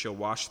carcass shall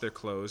wash their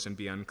clothes and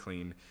be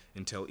unclean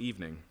until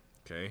evening.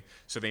 Okay,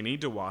 so they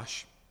need to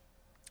wash,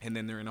 and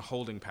then they're in a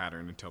holding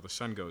pattern until the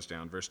sun goes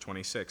down. Verse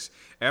 26,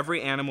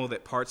 every animal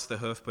that parts the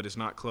hoof but is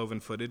not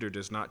cloven-footed or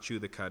does not chew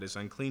the cud is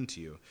unclean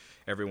to you.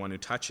 Everyone who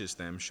touches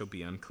them shall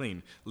be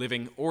unclean,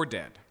 living or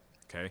dead.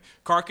 Okay,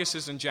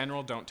 carcasses in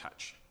general don't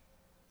touch,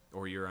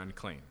 or you're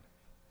unclean.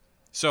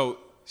 So,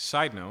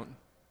 side note,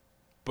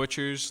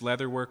 butchers,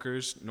 leather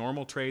workers,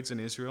 normal trades in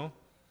Israel,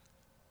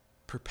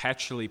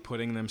 perpetually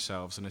putting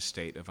themselves in a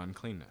state of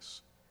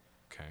uncleanness.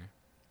 Okay?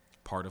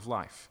 Part of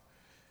life.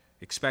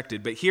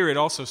 Expected. But here it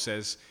also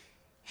says,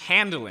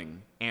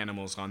 Handling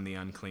animals on the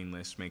unclean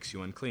list makes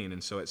you unclean.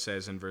 And so it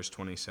says in verse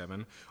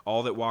 27,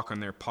 all that walk on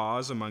their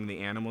paws among the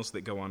animals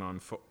that go on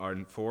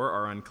four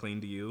are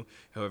unclean to you.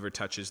 Whoever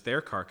touches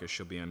their carcass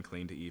shall be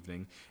unclean to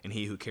evening. And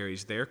he who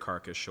carries their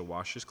carcass shall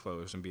wash his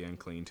clothes and be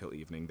unclean till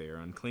evening. They are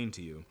unclean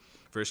to you.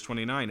 Verse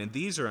 29, and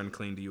these are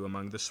unclean to you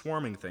among the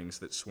swarming things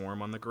that swarm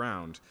on the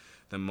ground: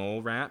 the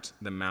mole rat,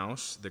 the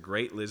mouse, the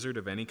great lizard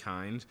of any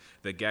kind,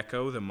 the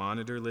gecko, the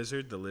monitor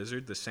lizard,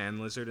 the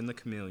sand lizard, and the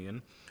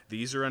chameleon.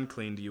 These are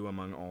unclean to you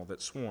among all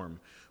that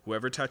swarm.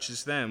 Whoever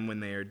touches them when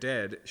they are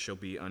dead shall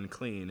be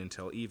unclean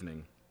until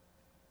evening.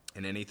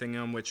 And anything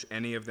on which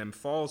any of them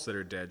falls that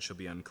are dead shall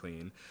be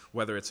unclean,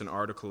 whether it's an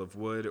article of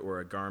wood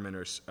or a garment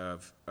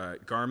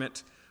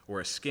or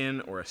a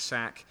skin or a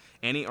sack,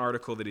 any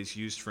article that is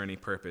used for any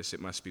purpose, it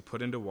must be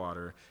put into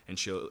water, and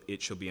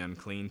it shall be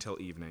unclean till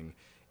evening,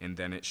 and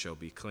then it shall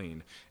be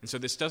clean. And so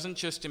this doesn't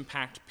just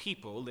impact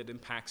people, it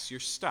impacts your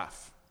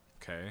stuff,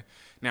 okay?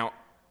 Now,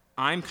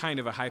 I'm kind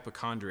of a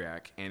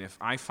hypochondriac, and if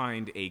I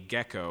find a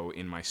gecko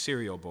in my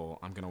cereal bowl,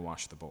 I'm going to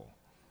wash the bowl,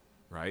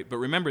 right? But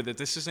remember that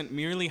this isn't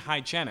merely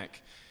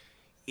hygienic.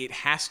 It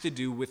has to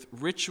do with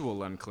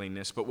ritual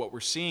uncleanness, but what we're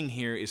seeing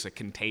here is a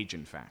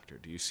contagion factor.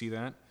 Do you see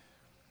that?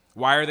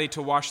 Why are they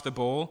to wash the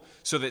bowl?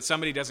 So that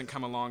somebody doesn't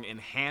come along and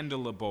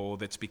handle a bowl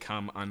that's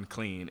become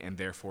unclean and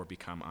therefore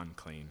become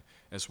unclean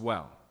as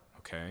well,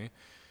 okay?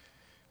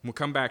 We'll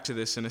come back to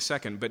this in a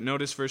second, but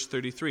notice verse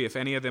 33, if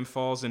any of them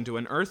falls into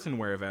an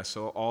earthenware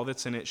vessel, all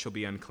that's in it shall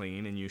be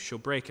unclean, and you shall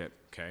break it,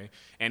 okay?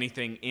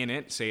 Anything in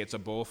it, say it's a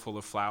bowl full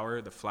of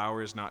flour, the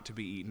flour is not to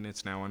be eaten,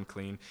 it's now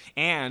unclean.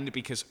 And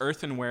because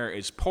earthenware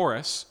is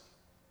porous,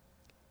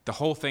 the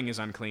whole thing is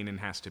unclean and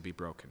has to be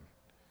broken.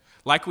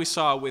 Like we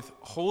saw with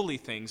holy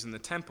things in the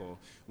temple,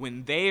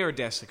 when they are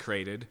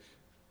desecrated,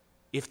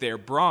 if they're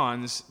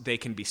bronze, they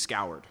can be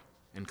scoured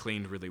and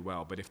cleaned really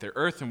well. But if they're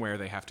earthenware,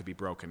 they have to be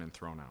broken and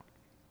thrown out.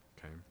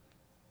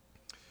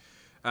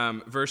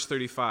 Okay. Verse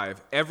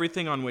 35,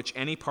 everything on which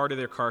any part of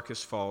their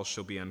carcass falls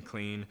shall be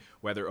unclean,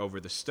 whether over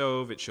the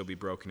stove it shall be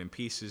broken in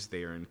pieces,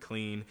 they are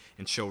unclean,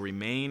 and shall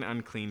remain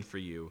unclean for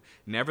you.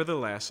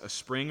 Nevertheless, a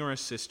spring or a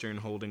cistern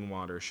holding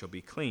water shall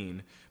be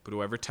clean, but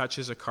whoever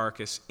touches a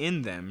carcass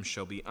in them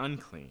shall be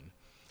unclean.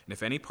 And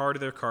if any part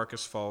of their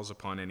carcass falls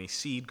upon any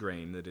seed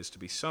grain that is to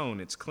be sown,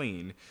 it's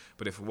clean,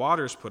 but if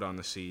water is put on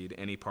the seed,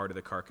 any part of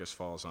the carcass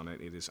falls on it,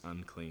 it is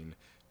unclean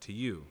to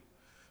you.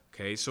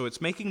 Okay, so it's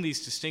making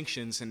these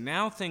distinctions, and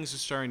now things are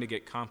starting to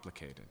get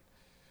complicated.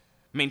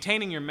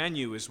 Maintaining your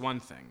menu is one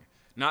thing.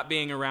 Not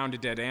being around a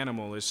dead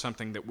animal is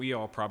something that we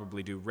all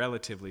probably do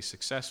relatively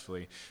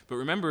successfully. But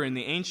remember, in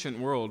the ancient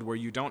world where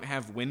you don't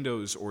have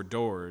windows or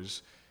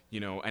doors,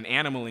 an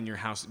animal in your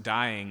house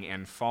dying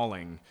and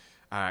falling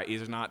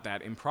is not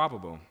that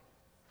improbable.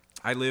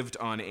 I lived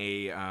on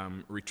a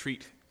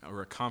retreat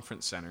or a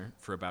conference center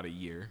for about a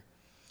year.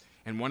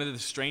 And one of the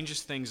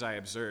strangest things I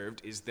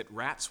observed is that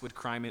rats would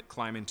climb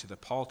into the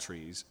palm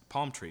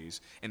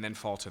trees, and then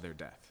fall to their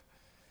death.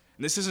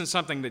 And this isn't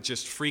something that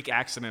just freak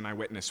accident I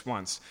witnessed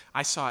once.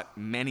 I saw it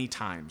many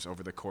times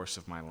over the course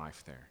of my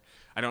life there.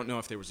 I don't know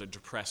if there was a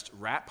depressed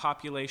rat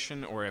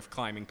population, or if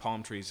climbing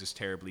palm trees is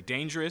terribly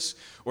dangerous,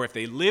 or if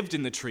they lived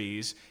in the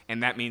trees,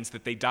 and that means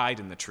that they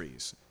died in the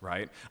trees,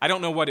 right? I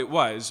don't know what it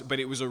was, but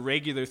it was a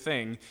regular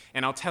thing.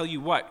 And I'll tell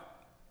you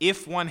what,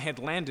 if one had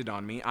landed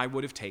on me, I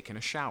would have taken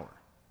a shower.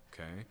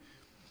 Okay.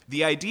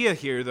 The idea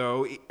here,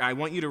 though, I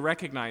want you to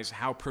recognize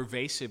how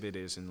pervasive it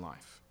is in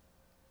life.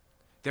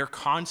 They're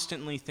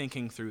constantly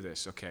thinking through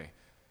this. Okay,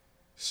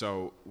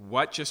 so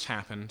what just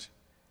happened?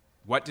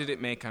 What did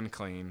it make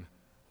unclean?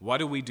 What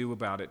do we do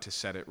about it to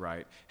set it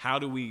right? How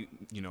do we,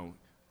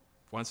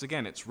 once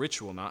again, it's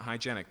ritual, not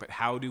hygienic, but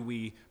how do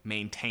we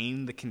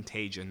maintain the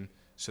contagion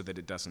so that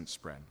it doesn't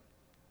spread?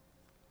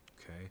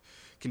 Okay.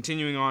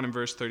 Continuing on in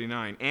verse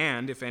 39,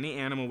 and if any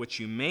animal which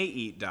you may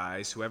eat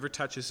dies, whoever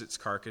touches its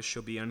carcass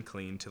shall be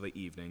unclean till the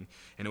evening,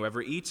 and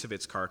whoever eats of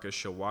its carcass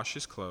shall wash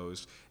his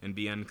clothes and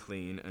be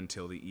unclean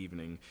until the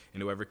evening,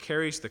 and whoever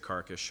carries the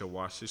carcass shall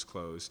wash his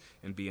clothes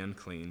and be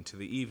unclean to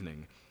the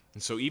evening.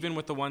 And so even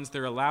with the ones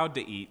they're allowed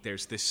to eat,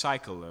 there's this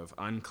cycle of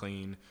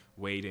unclean,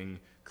 waiting,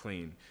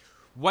 clean.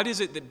 What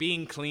is it that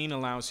being clean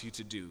allows you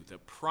to do? The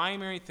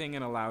primary thing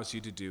it allows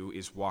you to do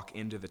is walk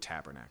into the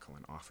tabernacle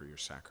and offer your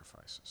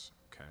sacrifices,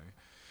 okay?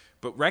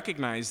 But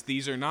recognize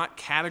these are not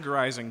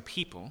categorizing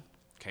people,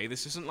 okay?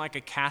 This isn't like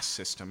a caste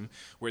system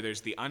where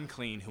there's the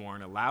unclean who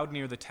aren't allowed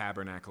near the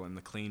tabernacle and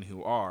the clean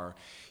who are.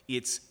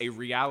 It's a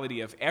reality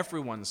of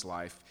everyone's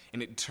life,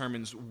 and it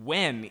determines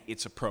when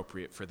it's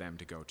appropriate for them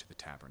to go to the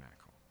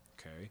tabernacle,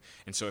 okay?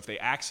 And so if they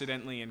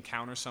accidentally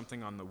encounter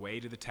something on the way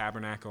to the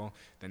tabernacle,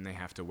 then they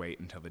have to wait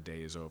until the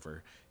day is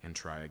over and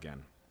try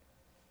again.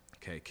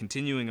 Okay,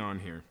 continuing on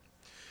here.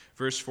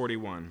 Verse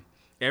 41.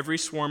 Every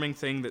swarming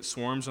thing that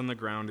swarms on the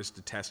ground is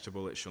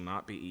detestable, it shall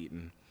not be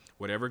eaten.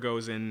 Whatever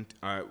goes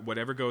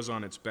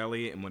on its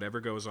belly, and whatever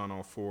goes on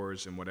all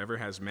fours, and whatever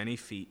has many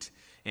feet,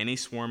 any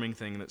swarming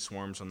thing that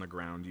swarms on the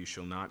ground, you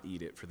shall not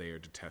eat it, for they are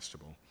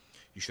detestable.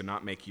 You shall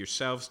not make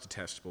yourselves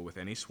detestable with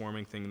any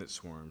swarming thing that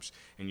swarms,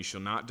 and you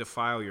shall not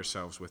defile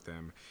yourselves with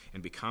them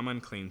and become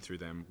unclean through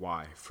them.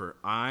 Why? For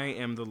I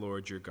am the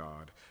Lord your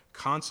God.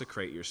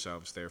 Consecrate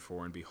yourselves,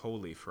 therefore, and be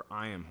holy, for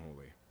I am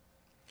holy.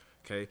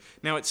 Okay?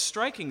 Now, it's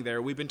striking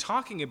there. We've been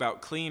talking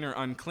about clean or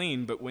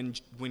unclean, but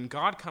when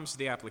God comes to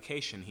the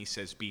application, he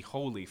says, be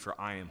holy, for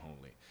I am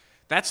holy.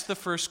 That's the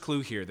first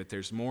clue here, that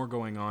there's more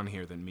going on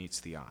here than meets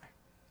the eye.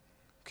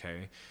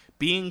 Okay?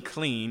 Being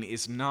clean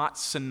is not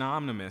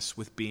synonymous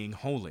with being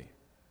holy.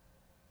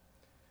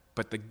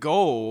 But the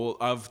goal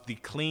of the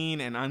clean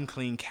and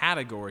unclean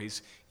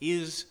categories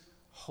is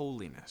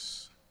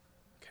holiness.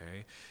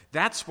 Okay?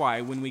 That's why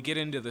when we get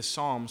into the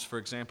Psalms, for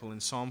example, in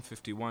Psalm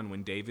 51,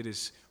 when David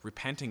is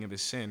repenting of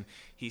his sin,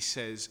 he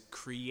says,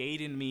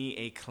 create in me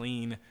a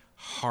clean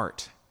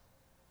heart,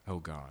 O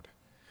God.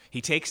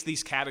 He takes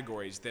these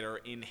categories that are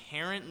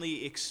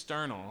inherently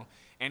external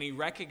and he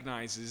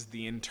recognizes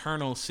the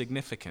internal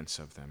significance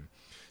of them.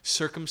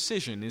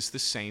 Circumcision is the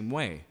same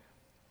way.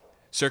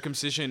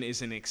 Circumcision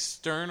is an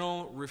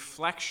external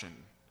reflection,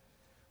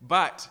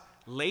 but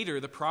later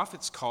the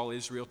prophets call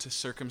Israel to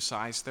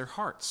circumcise their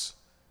hearts.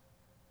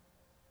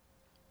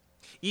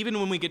 Even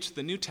when we get to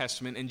the New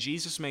Testament and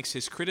Jesus makes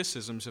his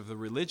criticisms of the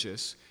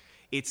religious,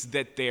 it's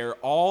that they're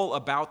all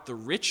about the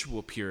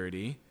ritual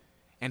purity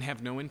and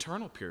have no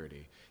internal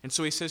purity. And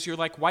so he says, you're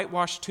like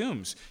whitewashed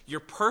tombs. You're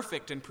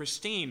perfect and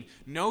pristine,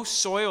 no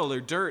soil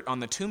or dirt on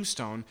the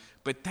tombstone,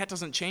 but that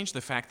doesn't change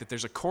the fact that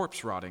there's a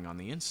corpse rotting on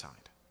the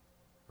inside,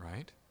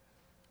 right?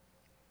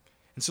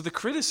 And so the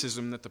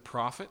criticism that the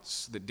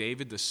prophets, that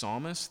David the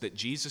psalmist, that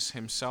Jesus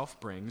himself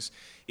brings,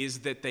 is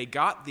that they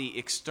got the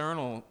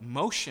external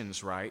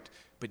motions right,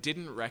 but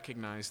didn't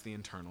recognize the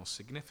internal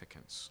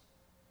significance.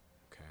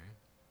 Okay?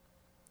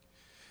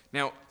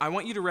 Now, I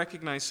want you to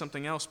recognize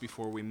something else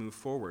before we move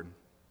forward.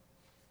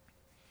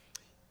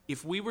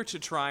 If we were to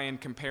try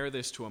and compare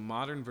this to a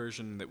modern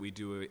version that we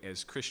do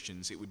as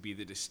Christians, it would be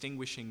the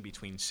distinguishing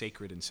between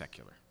sacred and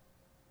secular.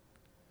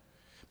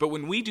 But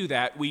when we do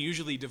that, we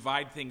usually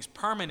divide things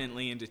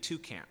permanently into two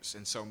camps.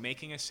 And so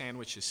making a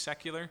sandwich is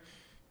secular,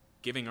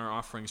 giving our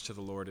offerings to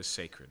the Lord is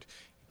sacred.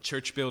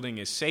 Church building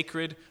is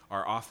sacred,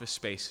 our office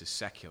space is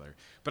secular.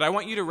 But I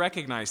want you to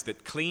recognize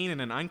that clean and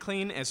an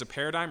unclean as a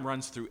paradigm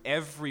runs through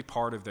every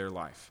part of their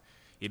life.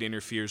 It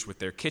interferes with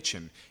their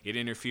kitchen. It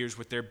interferes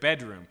with their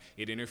bedroom.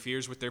 It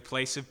interferes with their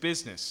place of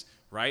business,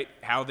 right?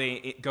 How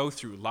they go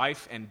through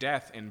life and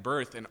death and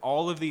birth and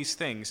all of these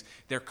things.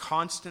 They're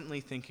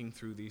constantly thinking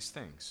through these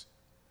things.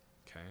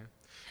 Okay?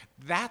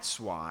 That's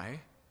why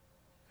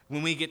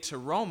when we get to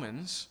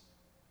Romans,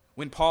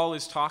 when Paul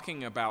is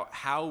talking about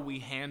how we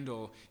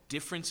handle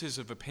differences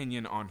of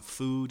opinion on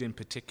food in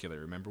particular,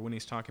 remember when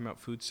he's talking about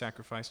food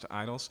sacrificed to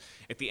idols?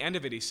 At the end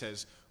of it he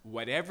says,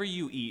 whatever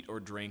you eat or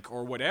drink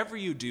or whatever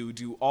you do,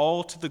 do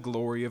all to the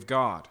glory of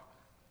God.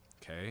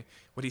 Okay?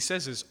 What he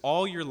says is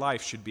all your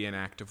life should be an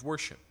act of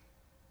worship.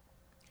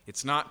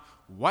 It's not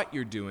what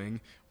you're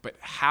doing, but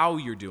how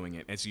you're doing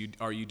it.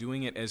 Are you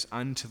doing it as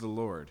unto the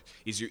Lord?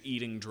 Is your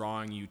eating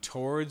drawing you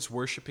towards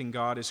worshiping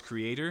God as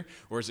creator,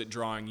 or is it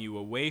drawing you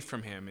away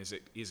from him? Is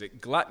it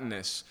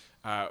gluttonous,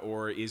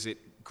 or is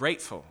it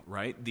grateful,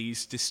 right?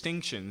 These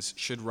distinctions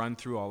should run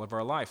through all of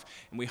our life.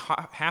 And we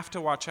have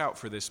to watch out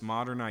for this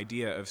modern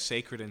idea of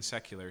sacred and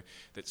secular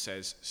that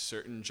says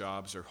certain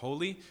jobs are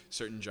holy,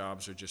 certain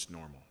jobs are just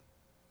normal.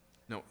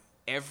 No,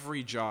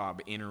 every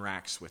job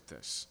interacts with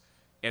this.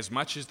 As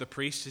much as the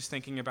priest is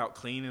thinking about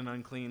clean and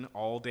unclean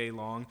all day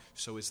long,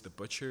 so is the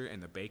butcher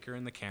and the baker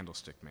and the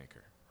candlestick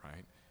maker,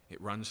 right? It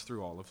runs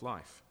through all of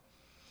life.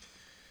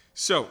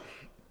 So,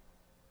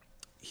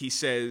 he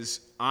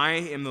says, I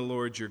am the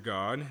Lord your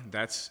God.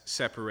 That's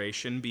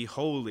separation. Be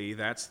holy.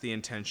 That's the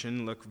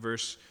intention. Look,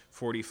 verse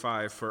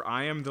 45. For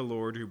I am the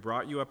Lord who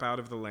brought you up out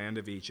of the land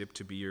of Egypt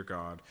to be your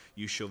God.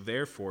 You shall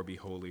therefore be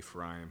holy,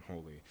 for I am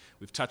holy.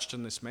 We've touched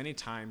on this many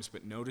times,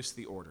 but notice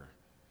the order.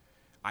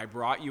 I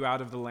brought you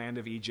out of the land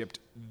of Egypt,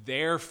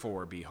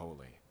 therefore be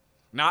holy.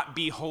 Not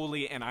be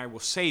holy and I will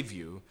save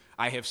you.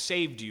 I have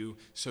saved you,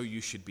 so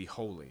you should be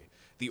holy.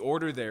 The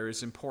order there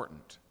is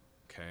important.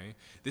 Okay?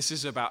 This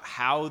is about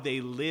how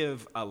they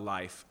live a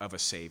life of a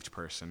saved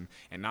person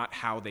and not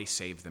how they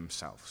save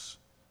themselves.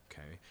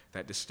 Okay?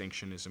 That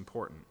distinction is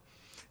important.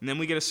 And then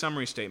we get a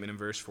summary statement in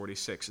verse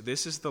 46.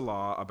 This is the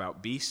law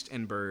about beast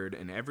and bird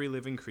and every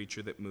living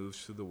creature that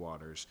moves through the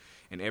waters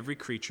and every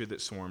creature that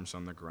swarms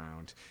on the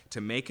ground,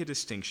 to make a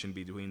distinction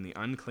between the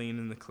unclean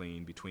and the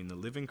clean, between the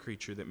living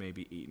creature that may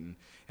be eaten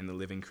and the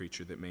living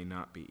creature that may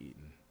not be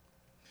eaten.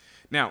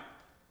 Now,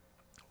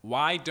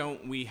 why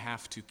don't we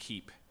have to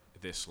keep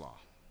this law?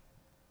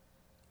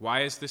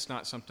 Why is this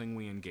not something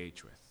we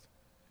engage with?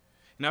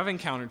 Now, I've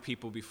encountered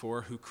people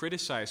before who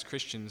criticize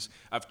Christians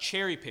of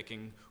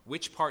cherry-picking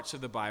which parts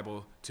of the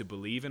Bible to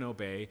believe and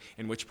obey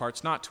and which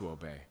parts not to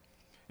obey.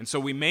 And so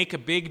we make a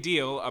big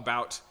deal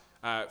about,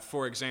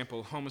 for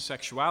example,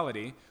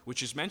 homosexuality,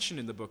 which is mentioned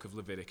in the book of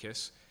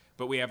Leviticus,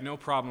 but we have no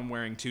problem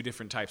wearing two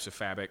different types of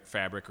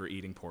fabric or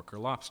eating pork or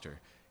lobster.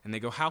 And they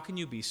go, how can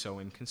you be so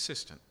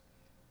inconsistent?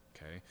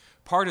 Okay?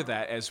 Part of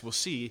that, as we'll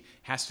see,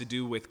 has to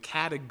do with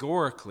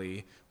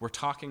categorically we're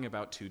talking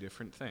about two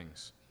different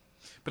things.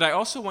 But I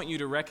also want you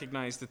to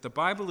recognize that the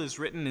Bible is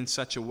written in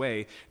such a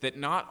way that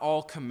not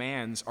all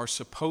commands are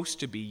supposed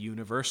to be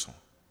universal,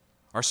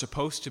 are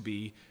supposed to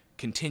be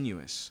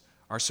continuous,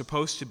 are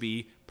supposed to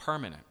be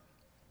permanent.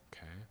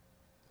 Okay?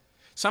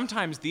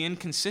 Sometimes the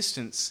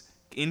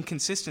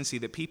inconsistency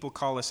that people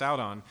call us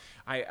out on,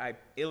 I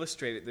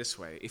illustrate it this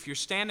way. If you're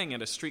standing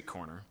at a street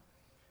corner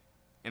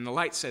and the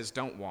light says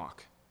don't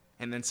walk,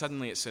 and then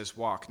suddenly it says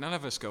walk, none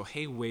of us go,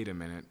 hey, wait a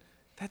minute,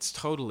 that's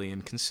totally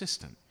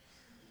inconsistent.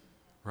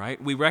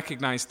 Right? We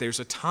recognize there's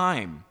a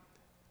time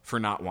for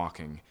not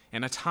walking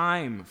and a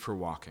time for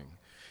walking.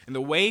 And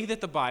the way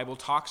that the Bible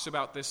talks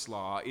about this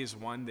law is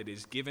one that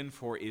is given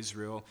for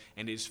Israel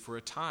and is for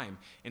a time.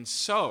 And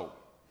so,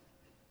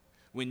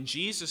 when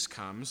Jesus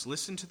comes,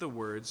 listen to the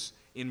words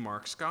in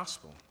Mark's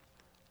Gospel.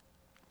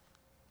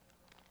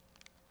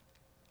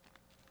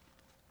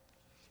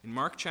 In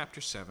Mark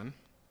chapter 7,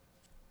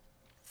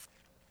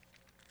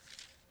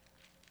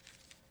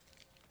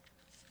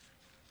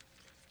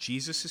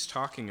 Jesus is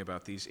talking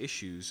about these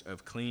issues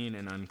of clean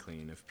and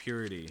unclean, of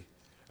purity,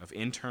 of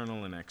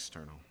internal and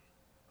external.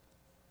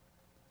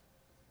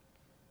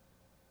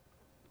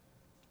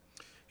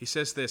 He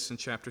says this in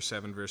chapter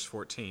 7, verse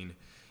 14.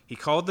 He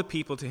called the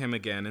people to him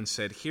again and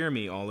said, "Hear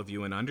me, all of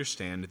you, and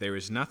understand, there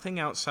is nothing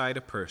outside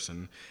a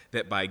person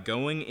that by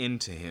going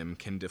into him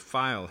can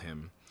defile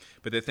him,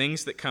 but the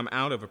things that come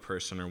out of a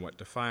person are what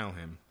defile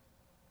him."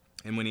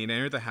 And when he had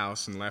entered the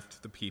house and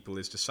left the people,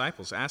 his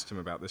disciples asked him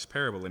about this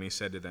parable, and he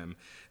said to them,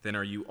 "Then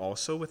are you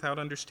also without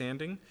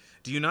understanding?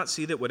 Do you not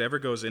see that whatever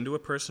goes into a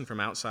person from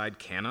outside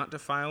cannot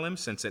defile him,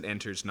 since it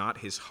enters not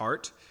his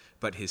heart,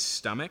 but his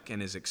stomach,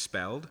 and is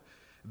expelled?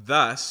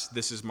 Thus,"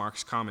 this is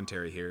Mark's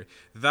commentary here,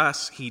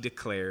 "thus he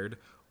declared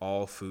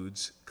all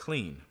foods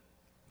clean."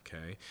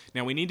 Okay.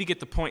 Now we need to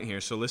get the point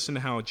here, so listen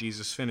to how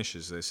Jesus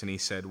finishes this. And he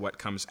said, "What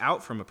comes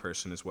out from a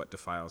person is what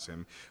defiles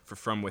him. For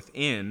from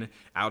within,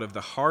 out of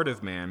the heart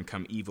of man,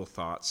 come evil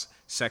thoughts,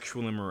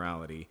 sexual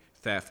immorality,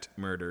 theft,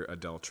 murder,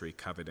 adultery,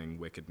 coveting,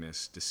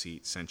 wickedness,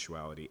 deceit,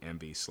 sensuality,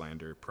 envy,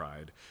 slander,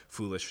 pride,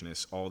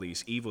 foolishness. All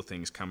these evil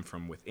things come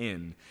from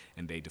within,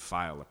 and they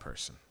defile a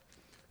person."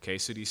 Okay,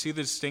 so do you see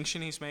the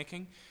distinction he's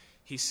making?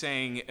 He's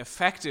saying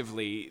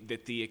effectively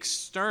that the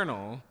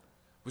external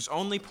was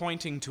only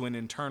pointing to an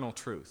internal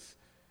truth.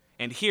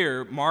 And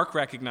here, Mark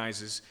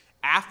recognizes,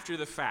 after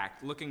the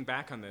fact, looking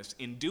back on this,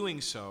 in doing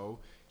so,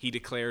 he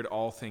declared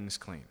all things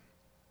clean.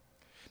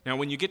 Now,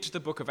 when you get to the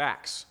book of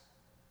Acts,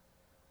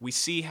 we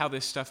see how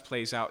this stuff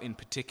plays out in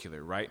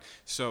particular, right?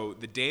 So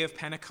the day of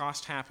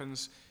Pentecost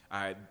happens.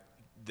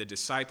 The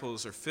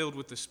disciples are filled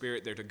with the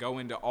Spirit. They're to go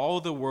into all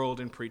the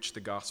world and preach the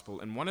gospel.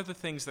 And one of the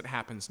things that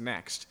happens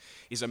next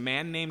is a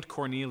man named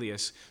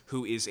Cornelius,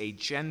 who is a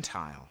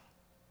Gentile.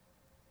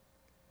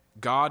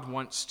 God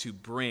wants to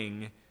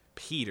bring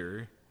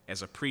Peter,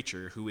 as a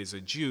preacher who is a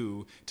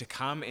Jew, to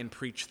come and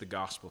preach the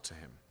gospel to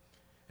him.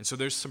 And so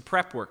there's some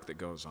prep work that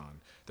goes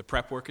on. The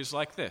prep work is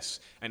like this.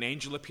 An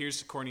angel appears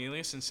to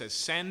Cornelius and says,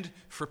 "Send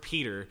for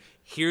Peter.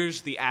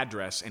 Here's the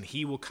address, and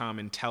he will come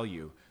and tell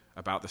you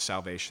about the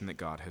salvation that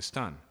God has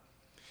done."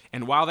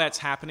 And while that's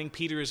happening,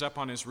 Peter is up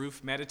on his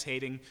roof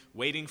meditating,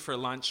 waiting for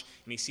lunch,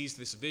 and he sees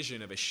this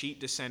vision of a sheet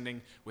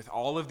descending with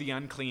all of the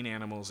unclean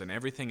animals and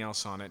everything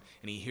else on it,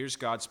 and he hears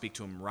God speak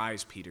to him,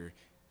 "Rise, Peter,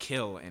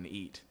 kill and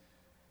eat."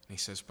 And he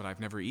says, "But I've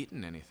never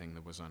eaten anything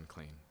that was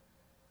unclean."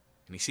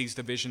 And he sees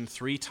the vision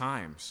 3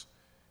 times,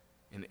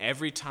 and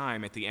every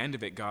time at the end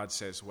of it, God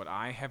says, "What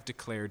I have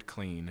declared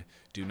clean,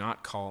 do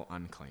not call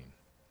unclean."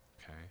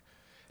 Okay?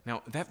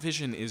 Now, that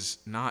vision is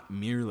not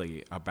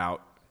merely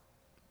about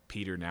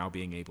Peter now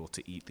being able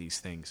to eat these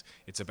things.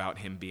 It's about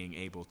him being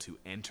able to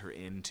enter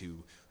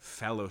into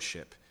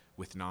fellowship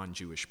with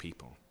non-Jewish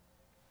people,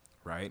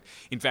 right?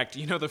 In fact,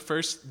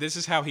 this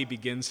is how he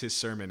begins his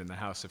sermon in the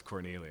house of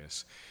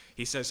Cornelius.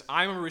 He says,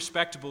 "I'm a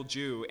respectable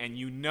Jew, and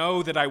you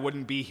know that I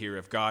wouldn't be here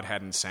if God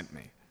hadn't sent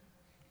me,"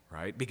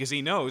 right? Because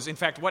he knows, in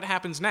fact, what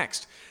happens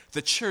next?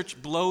 The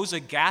church blows a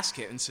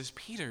gasket and says,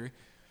 "Peter,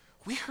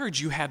 we heard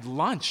you had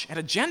lunch at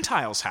a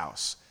Gentile's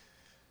house."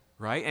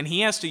 Right? And he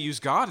has to use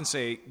God and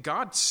say,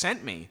 "God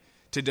sent me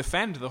to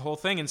defend the whole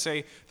thing," and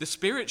say, the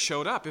Spirit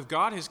showed up. If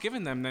God has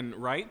given them, then,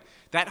 right?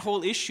 That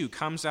whole issue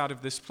comes out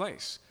of this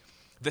place.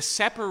 The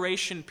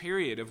separation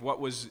period of what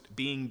was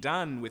being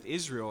done with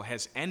Israel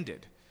has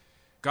ended.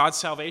 God's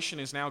salvation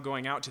is now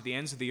going out to the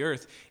ends of the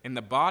earth, and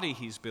the body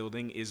he's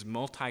building is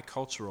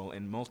multicultural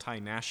and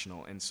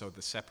multinational, and so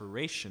the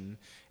separation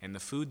and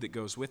the food that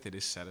goes with it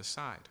is set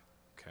aside.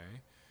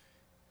 Okay?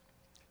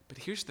 But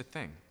here's the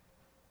thing.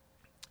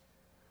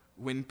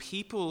 When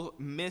people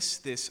miss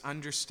this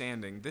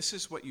understanding, this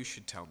is what you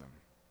should tell them.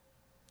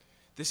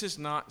 This is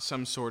not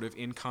some sort of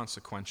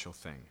inconsequential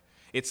thing.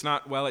 It's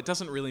not, well, it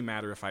doesn't really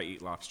matter if I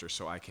eat lobster,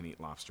 so I can eat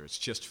lobster. It's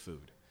just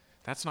food.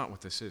 That's not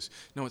what this is.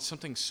 No, it's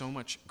something so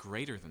much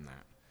greater than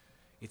that.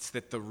 It's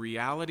that the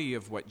reality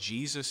of what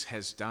Jesus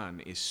has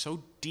done is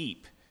so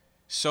deep,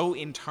 so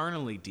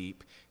internally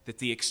deep, that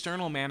the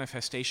external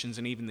manifestations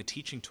and even the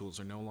teaching tools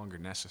are no longer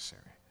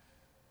necessary.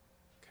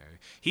 Okay?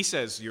 He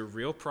says your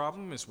real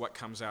problem is what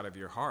comes out of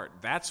your heart.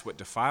 That's what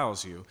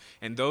defiles you.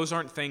 And those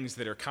aren't things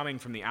that are coming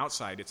from the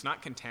outside. It's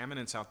not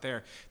contaminants out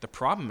there. The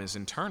problem is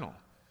internal.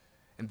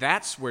 And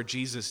that's where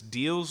Jesus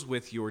deals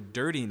with your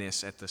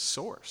dirtiness at the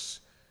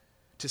source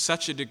to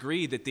such a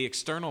degree that the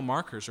external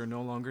markers are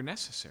no longer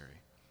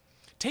necessary.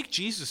 Take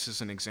Jesus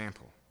as an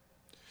example.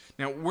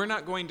 Now, we're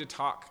not going to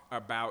talk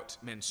about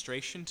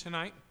menstruation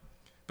tonight,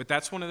 but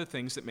that's one of the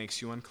things that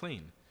makes you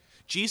unclean.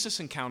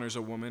 Jesus encounters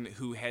a woman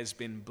who has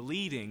been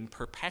bleeding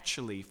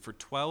perpetually for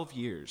 12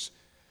 years,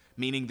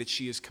 meaning that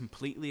she is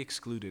completely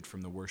excluded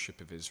from the worship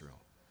of Israel.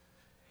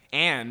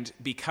 And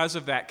because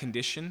of that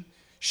condition,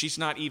 she's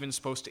not even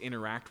supposed to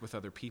interact with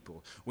other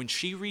people. When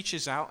she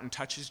reaches out and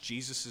touches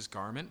Jesus'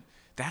 garment,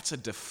 that's a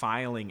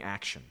defiling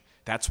action.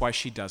 That's why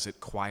she does it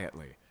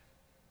quietly.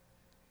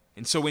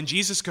 And so when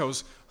Jesus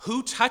goes,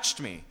 "Who touched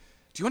me?"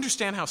 Do you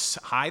understand how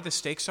high the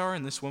stakes are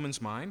in this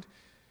woman's mind?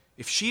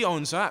 If she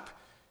owns up,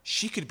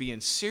 she could be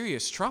in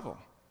serious trouble.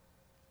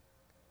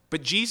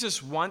 But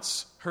Jesus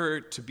wants her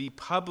to be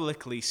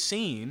publicly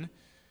seen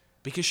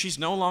because she's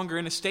no longer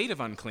in a state of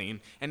unclean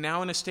and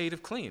now in a state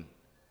of clean.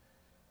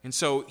 And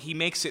so he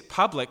makes it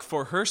public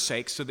for her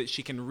sake so that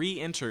she can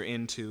re-enter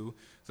into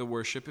the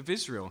worship of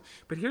Israel.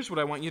 But here's what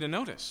I want you to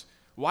notice.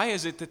 Why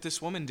is it that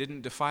this woman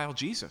didn't defile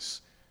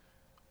Jesus?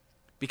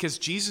 Because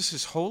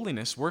Jesus'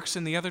 holiness works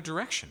in the other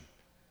direction.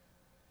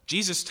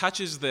 Jesus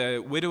touches the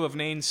widow of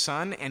Nain's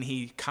son and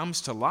he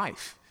comes to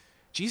life.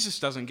 Jesus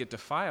doesn't get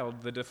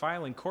defiled. The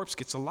defiling corpse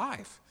gets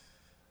alive.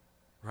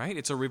 Right?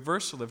 It's a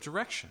reversal of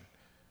direction.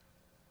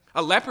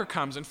 A leper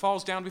comes and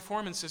falls down before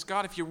him and says,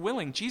 "God, if you're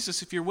willing,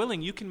 Jesus, if you're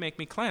willing, you can make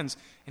me cleanse."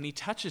 And he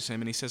touches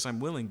him and he says, "I'm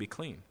willing, be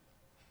clean."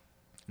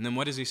 And then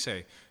what does he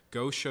say?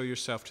 Go show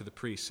yourself to the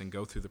priests and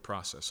go through the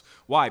process.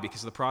 Why?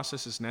 Because the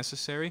process is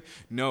necessary?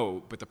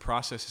 No, but the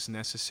process is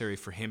necessary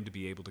for him to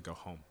be able to go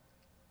home,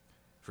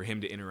 for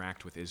him to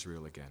interact with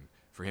Israel again,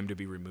 for him to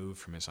be removed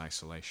from his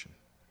isolation.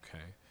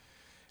 Okay?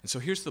 And so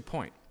here's the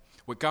point.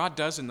 What God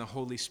does in the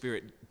Holy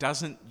Spirit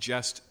doesn't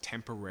just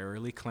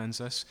temporarily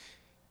cleanse us.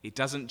 It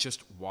doesn't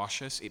just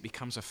wash us. It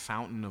becomes a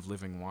fountain of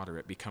living water.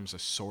 It becomes a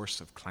source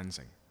of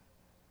cleansing.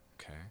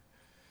 Okay?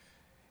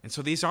 And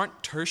so these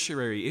aren't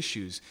tertiary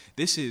issues.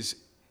 This is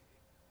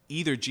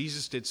either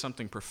Jesus did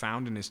something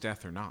profound in his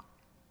death or not.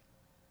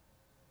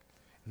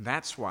 And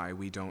that's why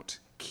we don't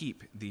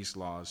keep these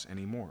laws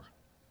anymore.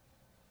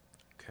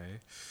 Okay?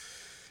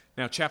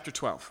 Now, chapter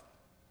 12.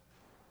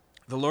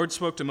 The Lord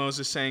spoke to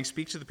Moses, saying,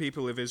 "Speak to the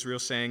people of Israel,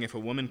 saying, if a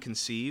woman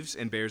conceives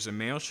and bears a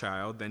male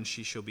child, then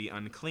she shall be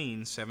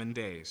unclean 7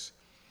 days.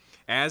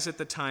 As at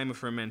the time of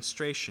her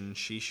menstruation,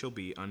 she shall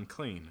be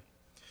unclean.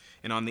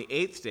 And on the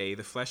 8th day,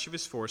 the flesh of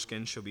his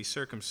foreskin shall be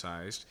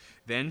circumcised.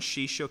 Then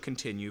she shall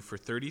continue for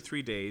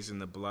 33 days in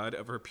the blood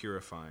of her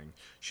purifying.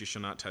 She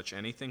shall not touch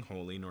anything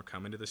holy, nor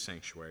come into the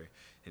sanctuary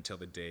until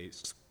the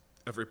days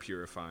of her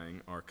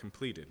purifying are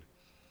completed."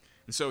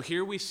 And so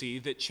here we see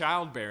that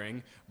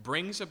childbearing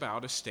brings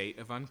about a state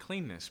of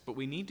uncleanness, but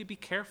we need to be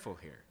careful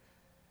here.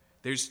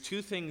 There's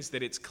two things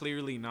that it's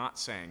clearly not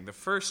saying. The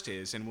first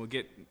is, and we'll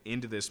get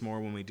into this more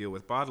when we deal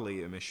with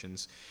bodily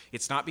emissions,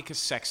 it's not because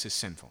sex is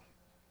sinful.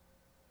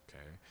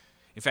 Okay?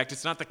 In fact,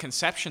 it's not the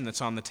conception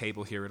that's on the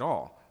table here at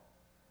all.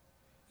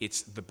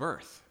 It's the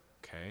birth.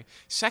 Okay?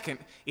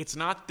 Second, it's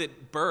not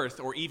that birth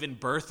or even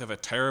birth of a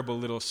terrible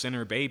little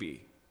sinner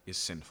baby is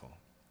sinful.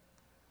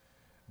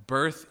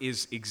 Birth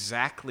is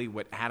exactly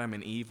what Adam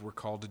and Eve were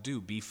called to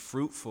do, be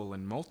fruitful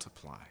and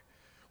multiply,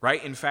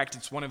 right? In fact,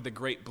 it's one of the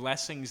great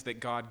blessings that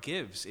God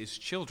gives is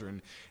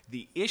children.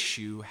 The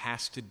issue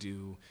has to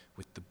do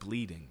with the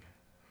bleeding,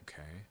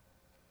 okay?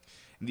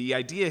 The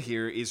idea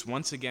here is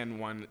once again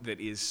one that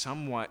is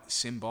somewhat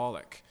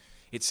symbolic.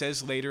 It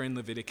says later in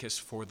Leviticus,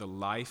 "For the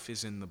life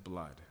is in the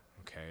blood,"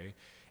 okay?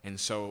 And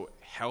so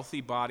healthy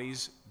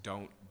bodies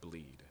don't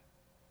bleed.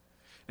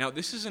 Now,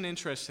 this is an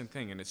interesting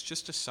thing, and it's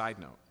just a side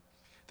note.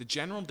 The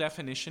general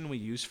definition we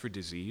use for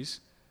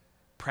disease,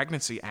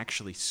 pregnancy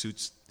actually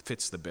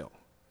fits the bill,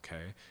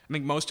 okay? I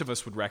think most of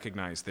us would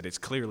recognize that it's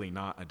clearly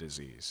not a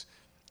disease.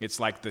 It's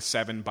like the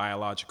 7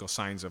 biological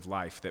signs of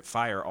life that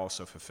fire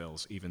also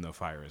fulfills, even though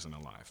fire isn't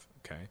alive,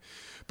 okay?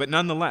 But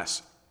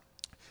nonetheless,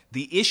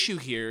 the issue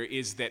here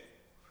is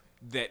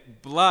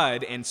that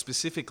blood, and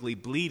specifically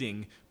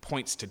bleeding,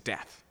 points to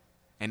death,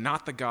 and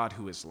not the God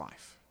who is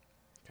life.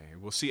 Okay?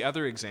 We'll see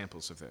other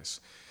examples of this.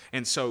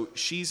 And so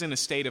she's in a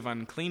state of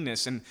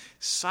uncleanness. And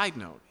side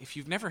note, if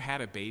you've never had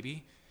a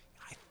baby,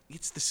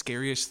 it's the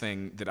scariest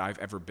thing that I've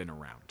ever been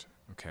around,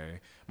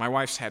 okay? My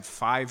wife's had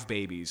 5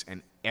 babies,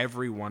 and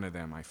every one of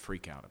them I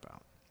freak out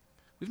about.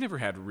 We've never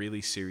had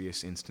really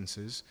serious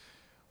instances.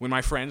 When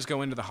my friends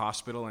go into the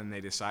hospital and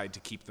they decide to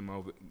keep the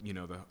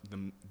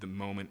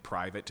moment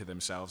private to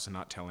themselves and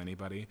not tell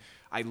anybody,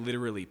 I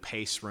literally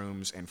pace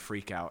rooms and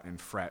freak out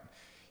and fret.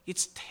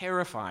 It's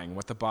terrifying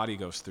what the body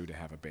goes through to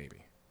have a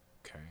baby,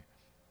 okay?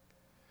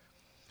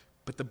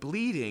 But the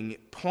bleeding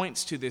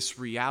points to this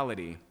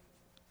reality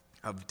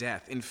of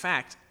death. In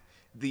fact,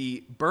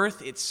 The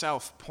birth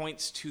itself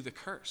points to the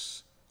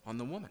curse on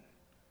the woman.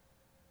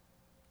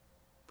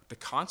 The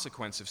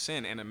consequence of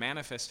sin and a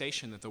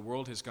manifestation that the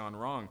world has gone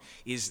wrong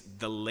is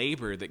the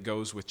labor that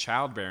goes with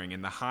childbearing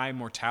and the high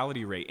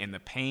mortality rate and the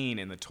pain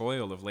and the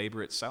toil of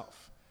labor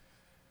itself.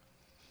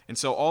 And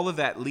so all of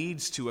that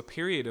leads to a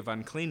period of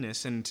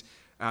uncleanness.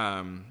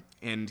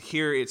 And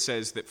here it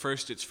says that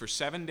first it's for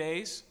 7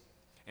 days,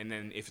 and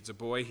then if it's a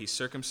boy, he's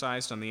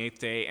circumcised on the 8th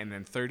day, and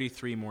then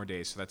 33 more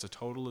days. So that's a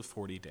total of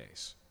 40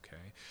 days.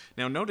 Okay.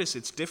 Now notice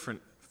it's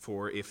different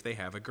for if they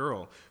have a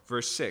girl.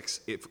 Verse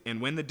 6,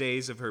 and when the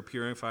days of her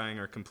purifying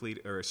are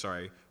complete,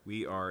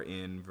 we are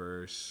in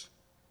verse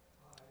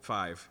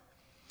 5.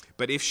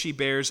 But if she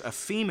bears a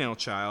female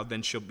child,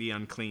 then she'll be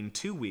unclean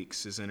 2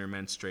 weeks as in her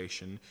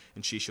menstruation,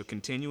 and she shall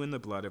continue in the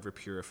blood of her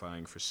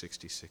purifying for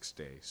 66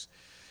 days.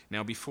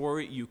 Now,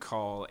 before you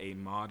call a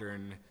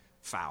modern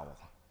foul,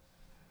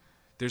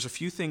 there's a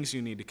few things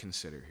you need to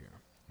consider here.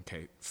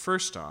 Okay,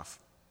 first off,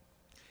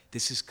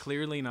 this is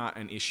clearly not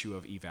an issue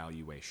of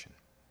evaluation.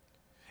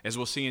 As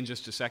we'll see in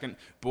just a second,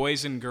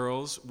 boys and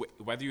girls,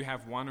 whether you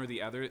have one or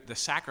the other, the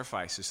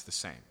sacrifice is the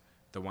same,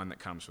 the one that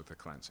comes with the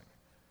cleansing.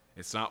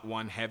 It's not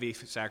one heavy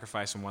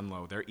sacrifice and one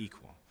low. They're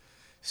equal.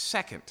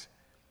 Second,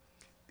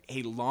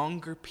 a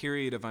longer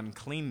period of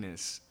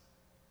uncleanness,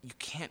 you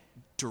can't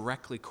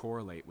directly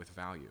correlate with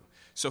value.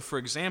 So, for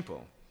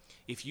example,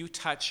 if you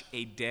touch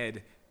a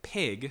dead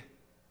pig,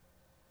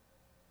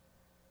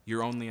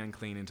 you're only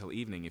unclean until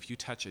evening. If you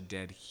touch a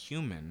dead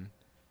human,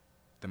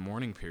 the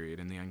mourning period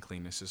and the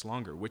uncleanness is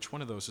longer. Which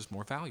one of those is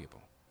more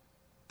valuable?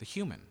 The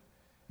human.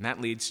 And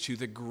that leads to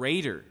the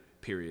greater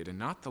period and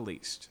not the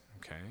least.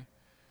 Okay?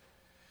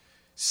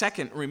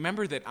 Second,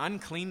 remember that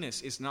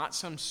uncleanness is not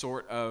some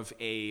sort of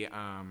a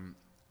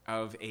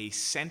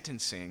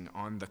sentencing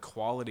on the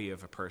quality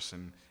of a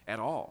person at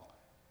all.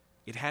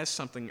 It has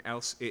something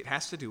else. It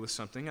has to do with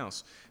something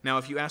else. Now,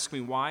 if you ask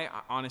me why,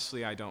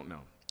 honestly, I don't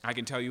know. I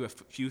can tell you a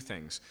few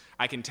things.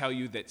 I can tell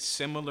you that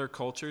similar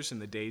cultures in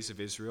the days of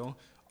Israel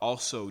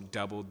also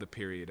doubled the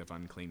period of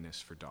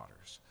uncleanness for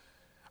daughters.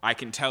 I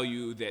can tell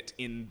you that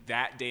in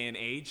that day and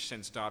age,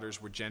 since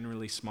daughters were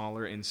generally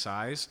smaller in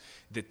size,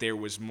 that there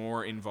was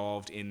more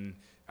involved in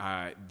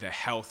the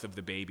health of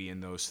the baby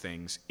and those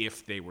things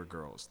if they were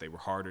girls. They were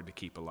harder to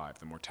keep alive.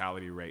 The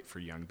mortality rate for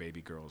young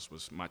baby girls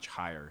was much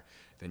higher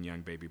than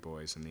young baby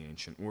boys in the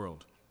ancient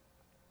world.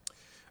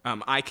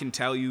 I can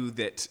tell you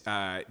that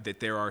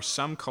there are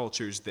some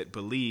cultures that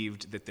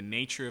believed that the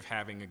nature of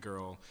having a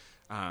girl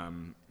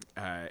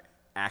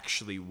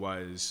actually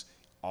was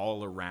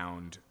all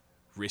around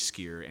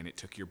riskier, and it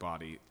took your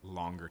body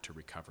longer to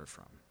recover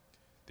from.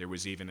 There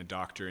was even a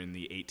doctor in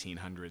the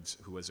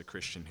 1800s who was a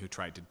Christian who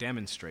tried to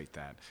demonstrate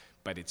that,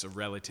 but it's a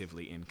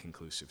relatively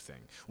inconclusive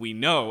thing. We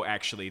know,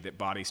 actually, that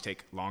bodies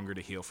take longer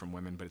to heal from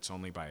women, but it's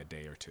only by a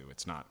day or two.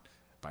 It's not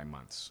by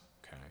months.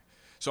 Okay?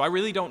 So I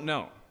really don't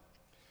know.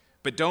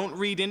 But don't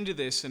read into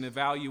this an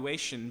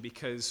evaluation,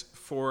 because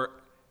for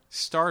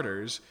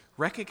starters,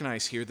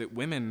 recognize here that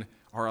women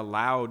are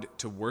allowed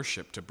to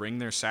worship, to bring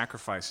their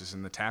sacrifices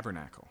in the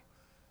tabernacle.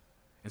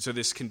 And so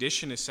this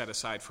condition is set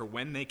aside for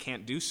when they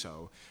can't do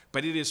so,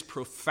 but it is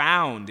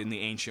profound in the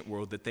ancient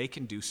world that they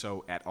can do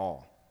so at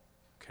all.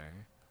 Okay?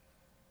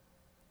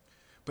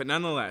 But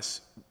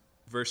nonetheless,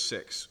 verse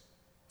 6,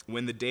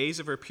 when the days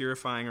of her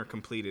purifying are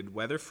completed,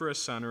 whether for a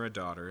son or a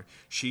daughter,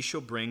 she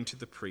shall bring to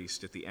the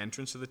priest at the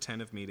entrance of the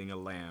tent of meeting a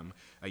lamb,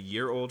 a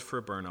year old for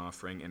a burnt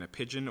offering, and a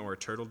pigeon or a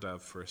turtle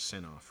dove for a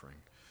sin offering.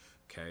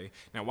 Okay?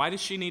 Now, why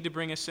does she need to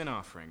bring a sin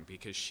offering?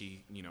 Because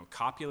she,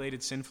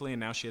 copulated sinfully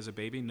and now she has a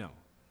baby? No.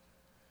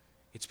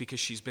 It's because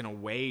she's been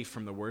away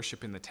from the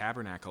worship in the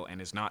tabernacle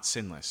and is not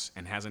sinless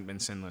and hasn't been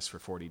sinless for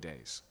 40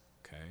 days.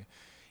 Okay?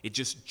 It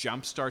just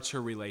jumpstarts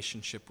her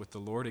relationship with the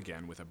Lord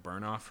again with a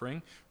burnt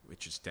offering,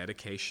 which is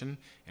dedication,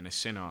 and a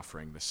sin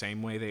offering, the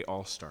same way they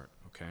all start.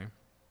 Okay?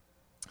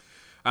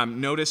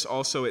 Notice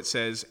also it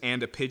says,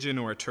 and a pigeon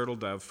or a turtle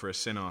dove for a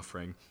sin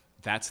offering.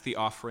 That's the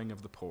offering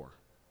of the poor.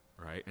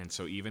 Right? And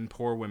so even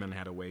poor women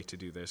had a way to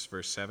do this.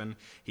 Verse 7,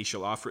 he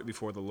shall offer it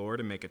before the Lord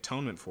and make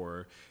atonement for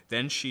her.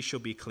 Then she shall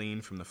be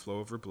clean from the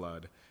flow of her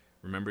blood.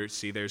 Remember,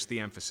 see, there's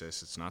the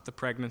emphasis. It's not the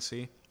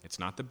pregnancy. It's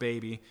not the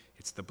baby.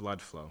 It's the blood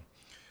flow.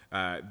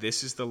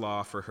 This is the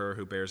law for her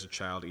who bears a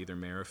child, either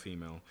male or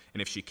female.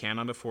 And if she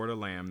cannot afford a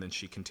lamb, then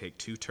she can take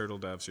 2 turtle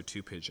doves or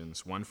 2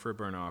 pigeons, one for a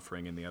burnt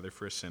offering and the other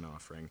for a sin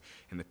offering.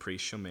 And the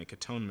priest shall make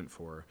atonement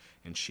for her,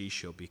 and she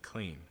shall be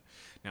clean.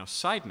 Now,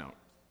 side note.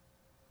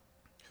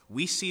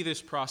 We see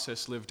this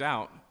process lived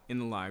out in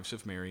the lives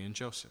of Mary and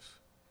Joseph.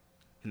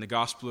 In the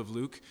Gospel of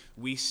Luke,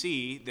 we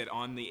see that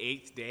on the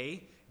 8th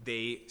day,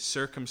 they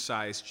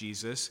circumcise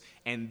Jesus,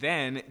 and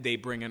then they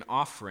bring an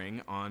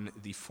offering on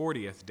the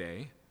 40th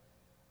day,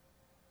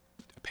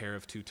 a pair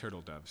of 2 turtle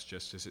doves,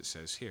 just as it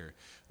says here,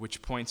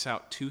 which points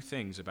out 2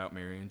 things about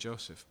Mary and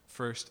Joseph.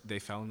 First, they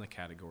fell in the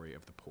category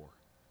of the poor.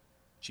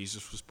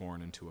 Jesus was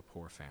born into a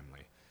poor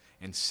family.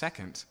 And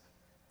second,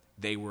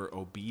 they were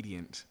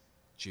obedient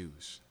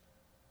Jews.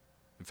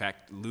 In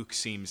fact, Luke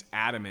seems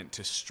adamant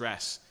to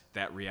stress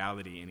that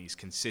reality, and he's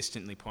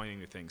consistently pointing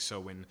to things. So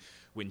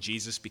when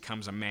Jesus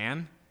becomes a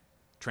man,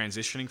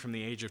 transitioning from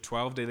the age of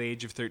 12 to the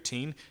age of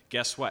 13,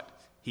 guess what?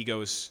 He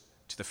goes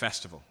to the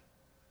festival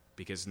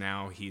because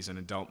now he's an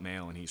adult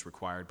male and he's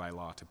required by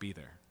law to be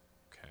there.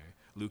 Okay?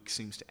 Luke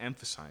seems to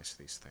emphasize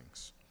these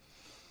things.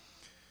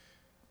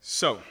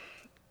 So,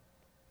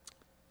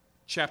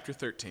 chapter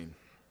 13.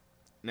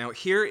 Now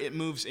here it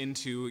moves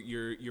into,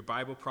 your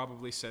Bible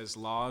probably says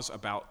laws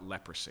about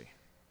leprosy.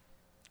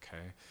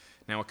 Okay?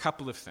 Now a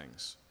couple of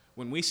things.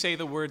 When we say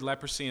the word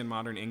leprosy in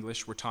modern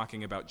English, we're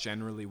talking about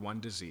generally one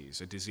disease,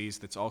 a disease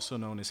that's also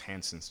known as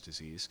Hansen's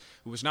disease,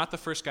 who was not the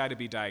first guy to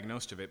be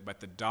diagnosed of it, but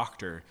the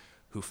doctor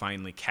who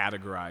finally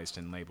categorized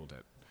and labeled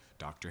it,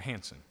 Dr.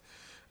 Hansen.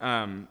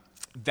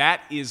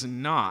 That is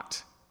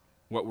not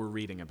what we're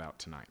reading about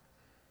tonight.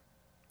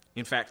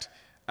 In fact,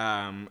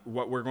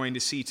 what we're going to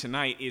see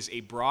tonight is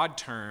a broad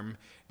term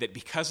that,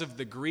 because of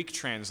the Greek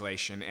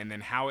translation and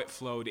then how it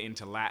flowed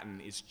into Latin,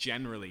 is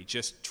generally,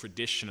 just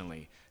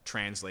traditionally,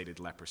 translated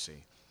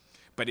leprosy.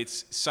 But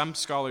some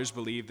scholars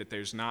believe that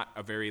there's not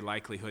a very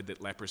likelihood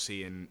that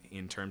leprosy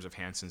in terms of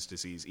Hansen's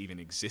disease even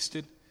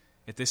existed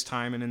at this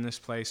time and in this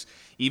place.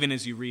 Even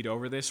as you read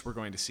over this, we're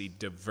going to see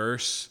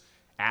diverse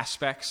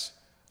aspects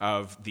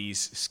of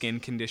these skin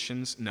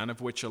conditions, none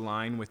of which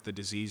align with the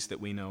disease that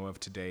we know of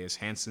today as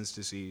Hansen's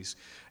disease.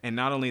 And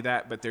not only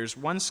that, but there's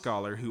one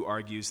scholar who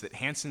argues that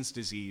Hansen's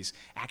disease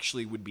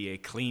actually would be a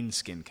clean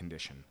skin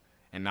condition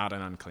and not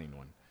an unclean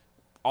one.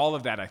 All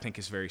of that, I think,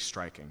 is very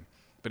striking.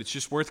 But it's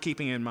just worth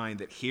keeping in mind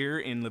that here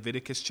in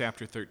Leviticus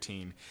chapter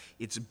 13,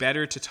 it's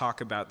better to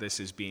talk about this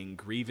as being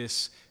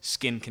grievous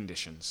skin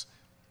conditions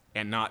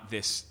and not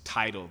this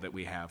title that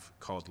we have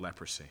called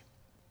leprosy.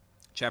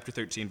 Chapter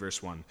 13,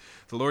 verse 1.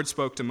 The Lord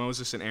spoke to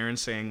Moses and Aaron,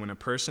 saying, when a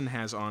person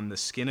has on the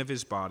skin of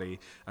his body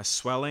a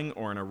swelling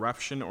or an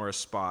eruption or a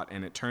spot,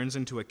 and it turns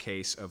into a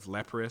case of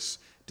leprous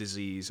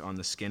disease on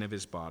the skin of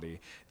his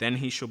body, then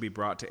he shall be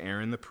brought to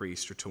Aaron the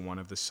priest or to one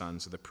of the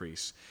sons of the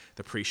priests.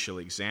 The priest shall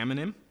examine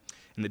him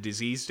in the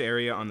diseased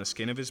area on the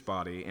skin of his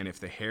body, and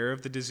if the hair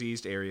of the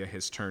diseased area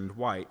has turned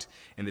white,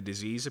 and the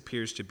disease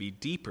appears to be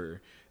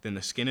deeper than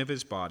the skin of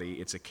his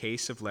body, it's a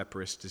case of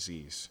leprous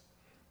disease.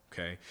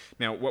 Okay.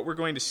 Now, what we're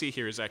going to see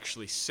here is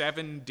actually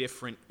 7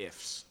 different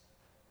ifs.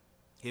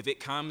 If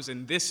it comes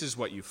and this is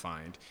what you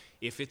find,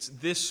 if it's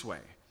this way.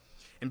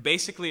 And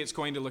basically it's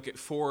going to look at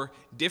 4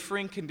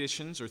 differing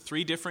conditions or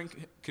 3 different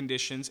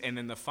conditions, and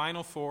then the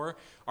final 4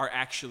 are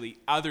actually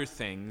other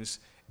things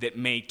that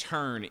may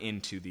turn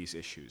into these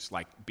issues,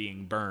 like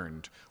being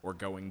burned or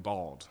going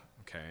bald.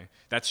 Okay.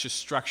 That's just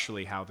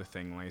structurally how the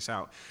thing lays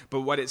out.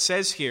 But what it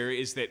says here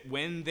is that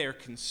when they're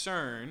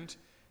concerned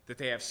that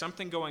they have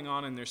something going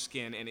on in their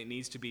skin and it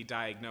needs to be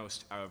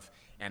diagnosed of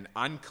an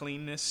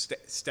uncleanness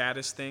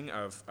status thing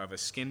of a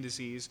skin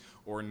disease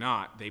or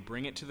not, they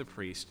bring it to the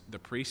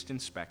priest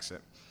inspects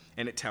it,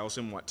 and it tells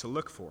him what to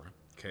look for.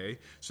 Okay?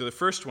 So the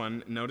first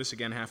one, notice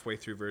again halfway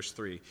through verse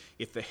 3,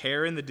 if the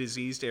hair in the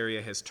diseased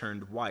area has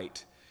turned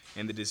white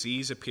and the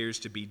disease appears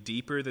to be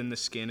deeper than the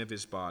skin of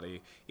his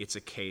body, it's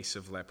a case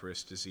of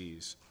leprous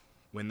disease.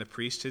 When the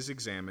priest has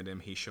examined him,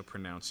 he shall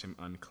pronounce him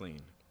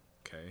unclean.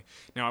 Okay.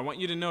 Now, I want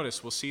you to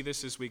notice, we'll see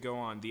this as we go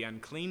on, the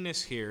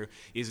uncleanness here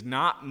is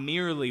not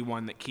merely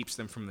one that keeps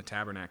them from the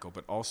tabernacle,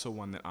 but also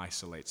one that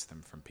isolates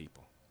them from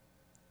people.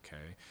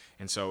 Okay.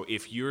 And so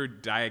if you're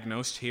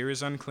diagnosed here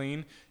as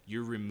unclean,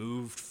 you're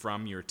removed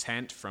from your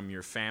tent, from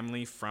your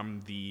family,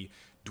 from the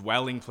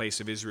dwelling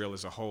place of Israel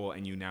as a whole,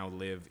 and you now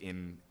live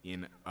in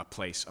a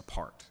place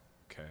apart.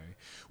 Okay.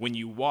 When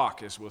you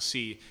walk, as we'll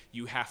see,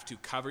 you have to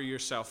cover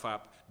yourself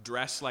up,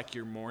 dress like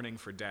you're mourning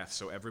for death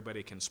so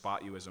everybody can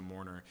spot you as a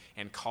mourner,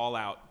 and call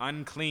out,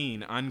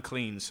 unclean,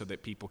 unclean, so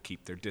that people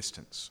keep their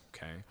distance.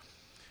 Okay.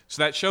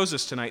 So that shows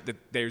us tonight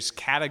that there's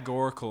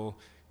categorical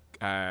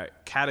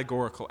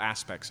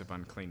aspects of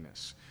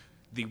uncleanness.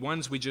 The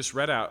ones we just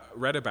read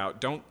about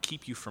don't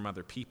keep you from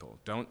other people,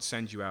 don't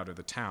send you out of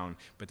the town,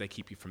 but they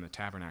keep you from the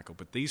tabernacle.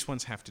 But these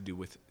ones have to do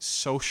with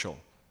social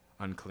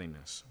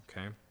uncleanness.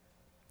 Okay.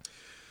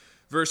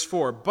 Verse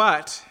 4,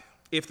 but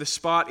if the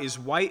spot is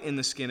white in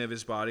the skin of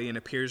his body and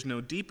appears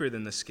no deeper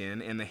than the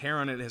skin, and the hair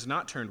on it has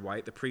not turned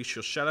white, the priest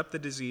shall shut up the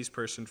diseased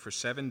person for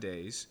 7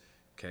 days.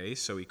 Okay,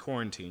 so he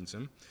quarantines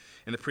him.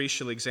 And the priest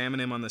shall examine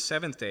him on the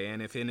 7th day,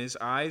 and if in his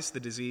eyes the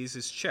disease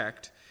is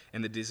checked,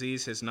 and the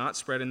disease has not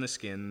spread in the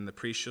skin, the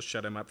priest shall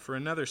shut him up for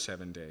another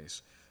 7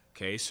 days.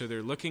 Okay, so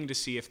they're looking to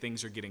see if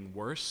things are getting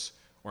worse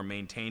or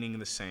maintaining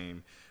the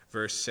same.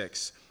 Verse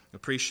 6. The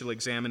priest shall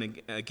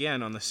examine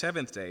again on the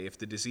 7th day. If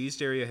the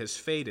diseased area has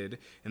faded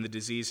and the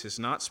disease has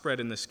not spread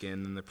in the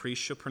skin, then the priest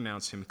shall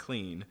pronounce him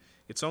clean.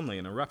 It's only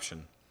an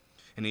eruption.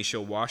 And he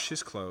shall wash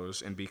his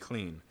clothes and be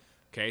clean.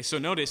 Okay, so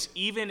notice,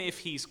 even if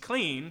he's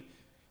clean,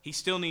 he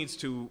still needs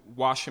to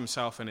wash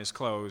himself and his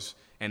clothes,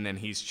 and then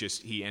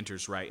he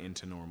enters right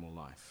into normal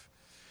life.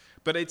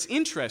 But it's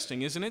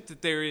interesting, isn't it,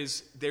 that there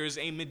is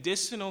a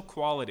medicinal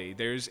quality.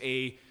 There's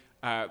a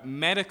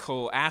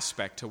medical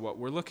aspect to what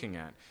we're looking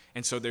at.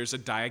 And so there's a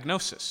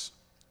diagnosis,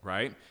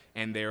 right?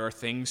 and there are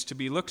things to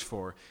be looked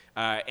for.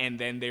 And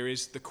then there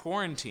is the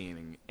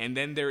quarantining. And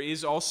then there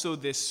is also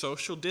this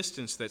social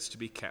distance that's to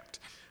be kept.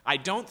 I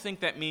don't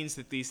think that means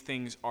that these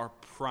things are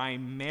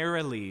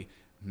primarily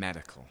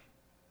medical.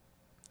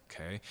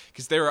 Okay?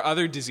 Because there are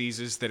other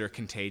diseases that are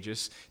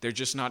contagious. They're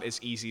just not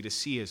as easy to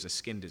see as a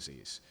skin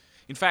disease.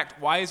 In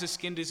fact, why is a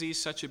skin disease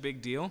such a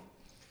big deal?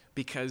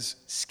 Because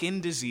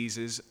skin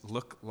diseases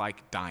look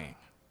like dying.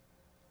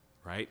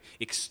 Right?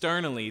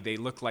 Externally, they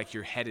look like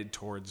you're headed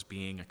towards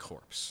being a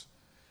corpse,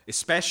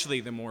 especially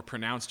the more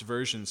pronounced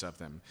versions of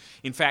them.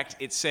 In fact,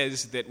 it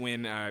says that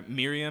when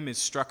Miriam is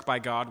struck by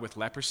God with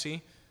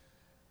leprosy,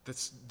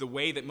 that's the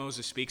way that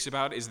Moses speaks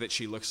about it, is that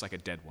she looks like a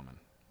dead woman.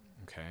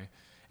 Okay?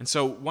 And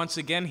so once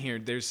again here,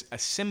 there's a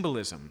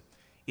symbolism.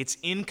 It's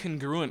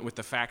incongruent with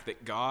the fact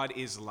that God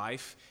is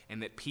life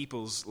and that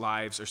people's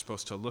lives are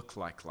supposed to look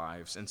like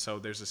lives. And so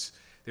there's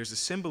a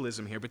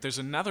symbolism here, but there's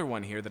another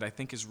one here that I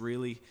think is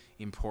really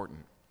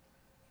important.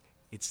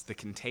 It's the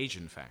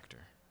contagion factor.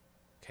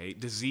 Okay?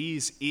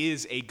 Disease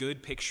is a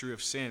good picture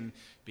of sin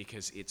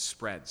because it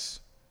spreads,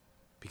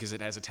 because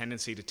it has a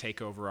tendency to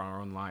take over our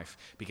own life,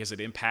 because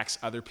it impacts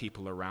other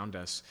people around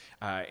us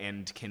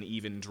and can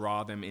even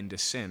draw them into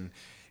sin.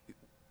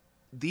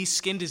 These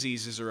skin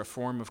diseases are a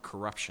form of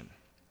corruption,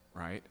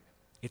 right?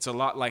 It's a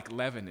lot like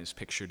leaven is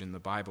pictured in the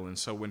Bible. And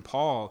so when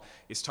Paul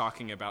is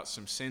talking about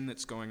some sin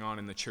that's going on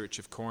in the church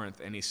of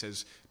Corinth, and he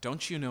says,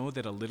 don't you know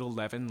that a little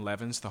leaven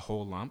leavens the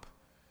whole lump?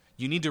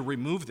 You need to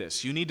remove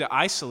this. You need to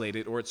isolate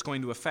it, or it's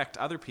going to affect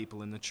other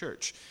people in the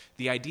church.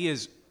 The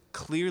ideas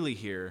clearly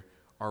here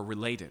are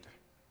related.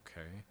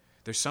 Okay?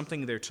 There's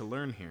something there to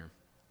learn here.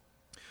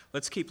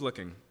 Let's keep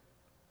looking.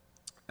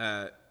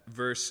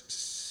 Verse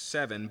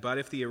 7, but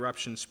if the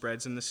eruption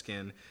spreads in the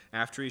skin,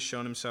 after he's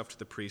shown himself to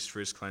the priest for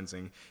his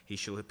cleansing, he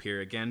shall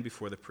appear again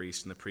before the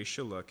priest, and the priest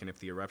shall look, and if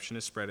the eruption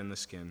is spread in the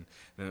skin,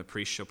 then the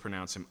priest shall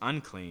pronounce him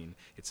unclean.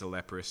 It's a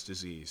leprous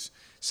disease.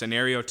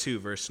 Scenario 2,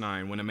 verse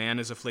 9, when a man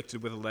is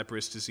afflicted with a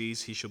leprous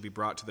disease, he shall be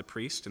brought to the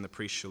priest, and the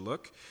priest shall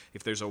look.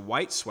 If there's a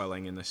white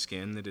swelling in the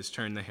skin that has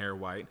turned the hair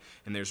white,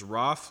 and there's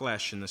raw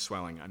flesh in the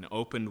swelling, an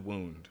opened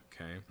wound,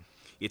 okay?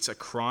 It's a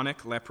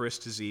chronic leprous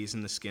disease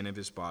in the skin of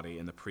his body,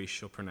 and the priest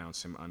shall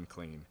pronounce him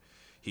unclean.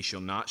 He shall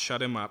not shut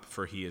him up,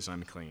 for he is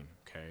unclean.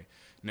 Okay?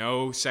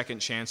 No second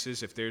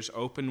chances. If there's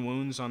open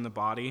wounds on the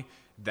body,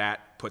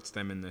 that puts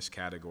them in this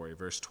category.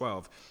 Verse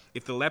 12,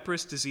 if the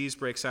leprous disease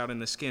breaks out in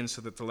the skin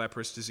so that the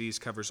leprous disease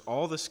covers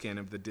all the skin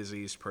of the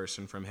diseased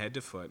person from head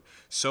to foot,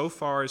 so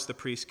far as the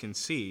priest can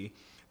see,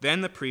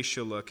 then the priest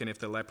shall look, and if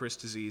the leprous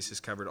disease has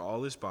covered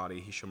all his body,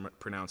 he shall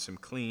pronounce him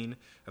clean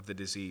of the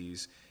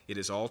disease. It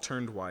is all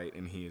turned white,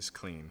 and he is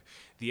clean.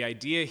 The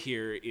idea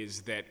here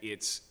is that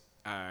it's,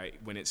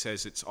 when it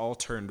says it's all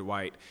turned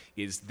white,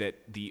 is that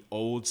the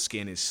old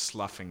skin is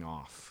sloughing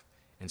off.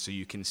 And so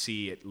you can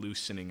see it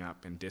loosening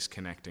up and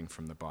disconnecting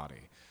from the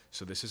body.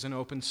 So this isn't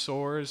open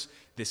sores.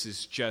 This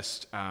is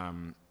just,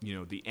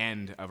 the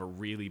end of a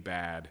really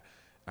bad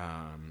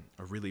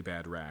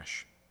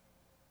rash.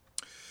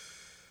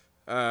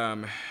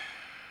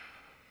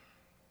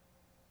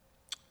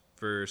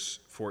 Verse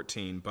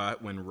 14,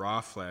 but when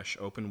raw flesh,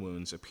 open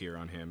wounds, appear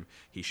on him,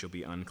 he shall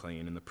be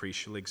unclean, and the priest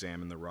shall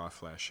examine the raw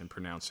flesh and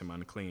pronounce him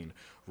unclean.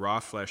 Raw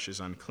flesh is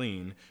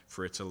unclean,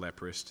 for it's a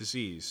leprous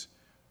disease.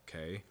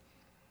 Okay?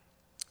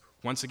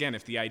 Once again,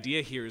 if the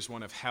idea here is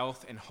one of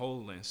health and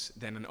wholeness,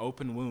 then an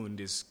open wound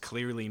is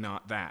clearly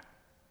not that.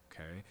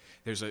 Okay?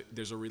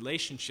 There's a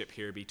relationship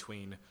here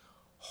between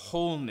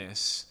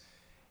wholeness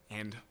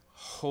and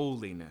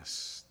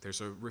holiness. There's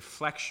a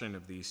reflection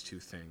of these two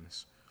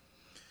things.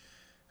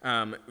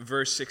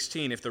 Verse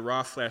 16, if the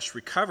raw flesh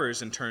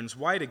recovers and turns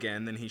white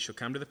again, then he shall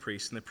come to the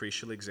priest, and the priest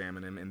shall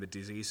examine him, and the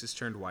disease is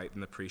turned white,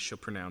 and the priest shall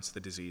pronounce the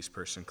diseased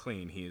person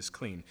clean. He is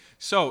clean.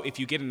 So, if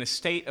you get in a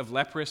state of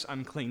leprous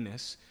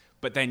uncleanness,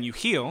 but then you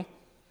heal,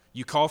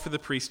 you call for the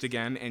priest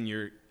again, and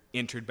you're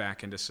entered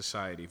back into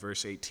society.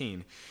 Verse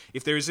 18,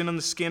 if there is in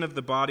the skin of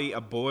the body a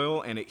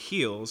boil and it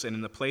heals, and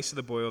in the place of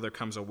the boil there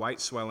comes a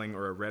white swelling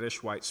or a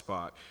reddish white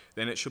spot,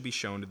 then it shall be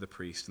shown to the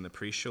priest, and the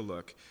priest shall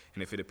look,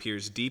 and if it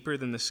appears deeper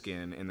than the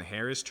skin and the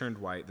hair is turned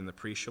white, then the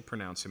priest shall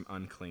pronounce him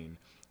unclean.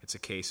 It's a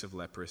case of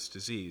leprous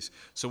disease.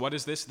 So what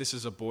is this? This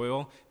is a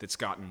boil that's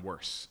gotten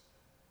worse.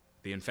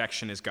 The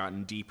infection has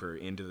gotten deeper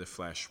into the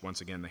flesh. Once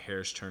again, the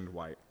hair's turned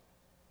white.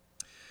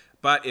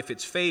 But if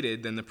it's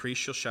faded, then the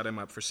priest shall shut him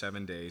up for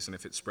 7 days, and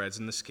if it spreads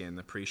in the skin,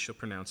 the priest shall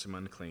pronounce him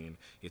unclean.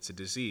 It's a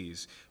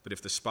disease. But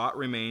if the spot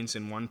remains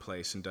in one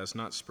place and does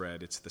not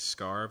spread, it's the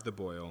scar of the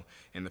boil,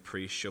 and the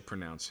priest shall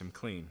pronounce him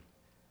clean.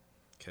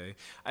 Okay.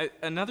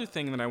 Another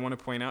thing that I want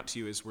to point out to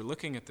you as we're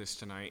looking at this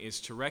tonight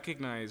is to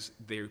recognize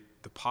the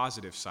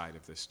positive side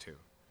of this too.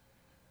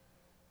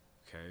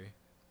 Okay.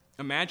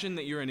 Imagine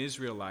that you're an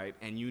Israelite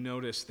and you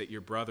notice that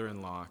your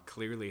brother-in-law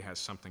clearly has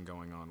something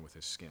going on with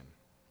his skin.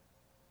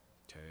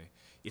 Okay.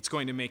 It's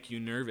going to make you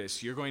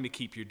nervous. You're going to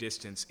keep your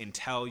distance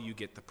until you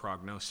get the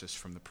prognosis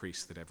from the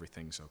priest that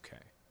everything's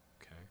okay.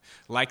 Okay.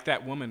 Like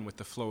that woman with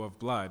the flow of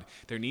blood,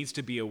 there needs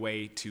to be a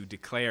way to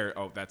declare,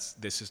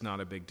 this is not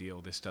a big deal,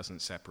 this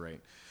doesn't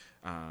separate.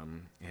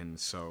 And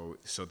so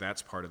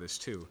that's part of this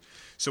too.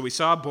 So we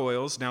saw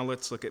boils. Now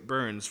let's look at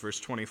burns, verse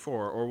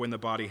 24. Or when the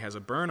body has a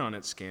burn on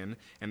its skin,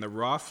 and the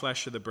raw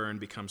flesh of the burn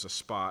becomes a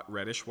spot,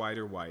 reddish white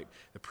or white,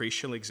 the priest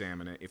shall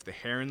examine it. If the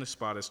hair in the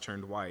spot is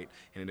turned white,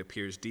 and it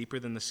appears deeper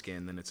than the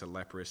skin, then it's a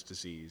leprous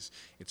disease.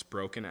 It's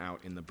broken out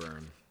in the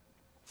burn.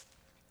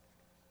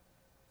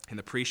 And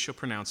the priest shall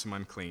pronounce him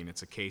unclean.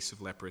 It's a case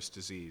of leprous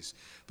disease.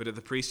 But if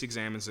the priest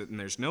examines it and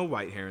there's no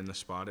white hair in the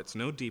spot, it's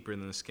no deeper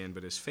than the skin,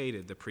 but is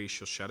faded, the priest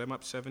shall shut him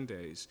up 7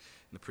 days.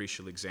 And the priest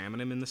shall examine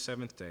him in the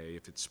 7th day.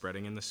 If it's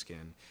spreading in the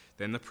skin,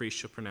 then the priest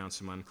shall pronounce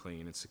him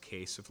unclean. It's a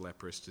case of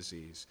leprous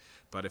disease.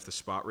 But if the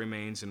spot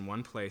remains in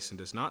one place and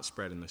does not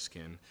spread in the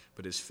skin,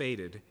 but is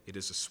faded, it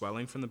is a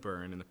swelling from the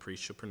burn, and the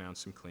priest shall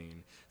pronounce him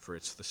clean, for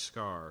it's the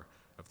scar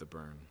of the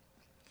burn.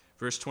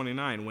 Verse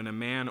 29, when a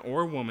man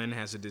or woman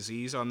has a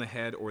disease on the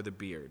head or the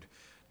beard.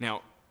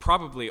 Now,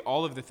 probably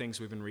all of the things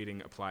we've been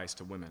reading applies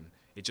to women.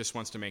 It just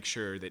wants to make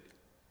sure that,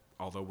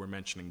 although we're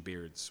mentioning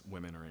beards,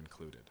 women are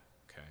included.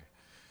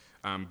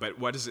 Okay, but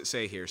what does it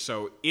say here?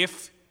 So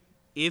if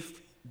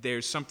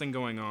there's something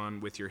going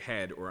on with your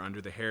head or under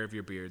the hair of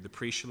your beard, the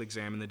priest shall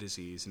examine the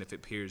disease, and if it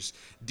appears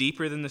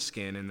deeper than the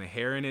skin and the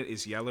hair in it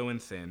is yellow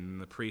and thin,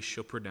 the priest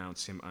shall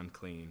pronounce him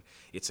unclean.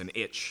 It's an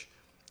itch,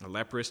 a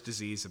leprous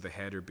disease of the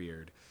head or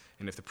beard.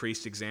 And if the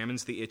priest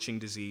examines the itching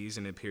disease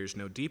and it appears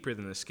no deeper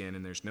than the skin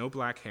and there's no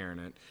black hair in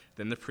it,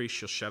 then the priest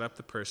shall shut up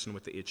the person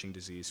with the itching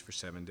disease for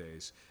 7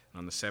 days. And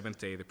on the 7th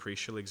day the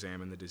priest shall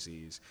examine the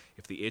disease.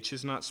 If the itch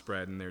is not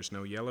spread and there's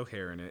no yellow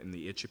hair in it and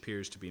the itch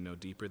appears to be no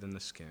deeper than the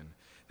skin,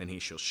 then he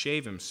shall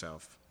shave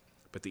himself.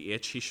 But the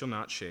itch he shall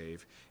not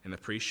shave, and the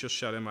priest shall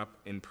shut him up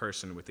in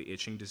person with the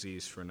itching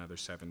disease for another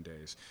 7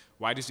 days.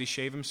 Why does he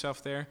shave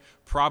himself there?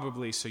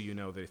 Probably so you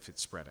know that if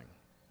it's spreading,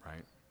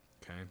 right?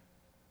 Okay.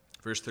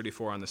 Verse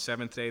 34, on the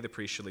 7th day the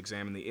priest shall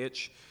examine the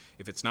itch.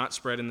 If it's not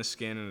spread in the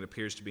skin and it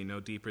appears to be no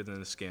deeper than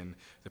the skin,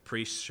 the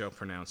priest shall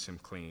pronounce him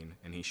clean,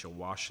 and he shall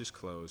wash his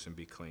clothes and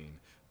be clean.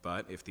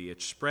 But if the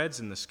itch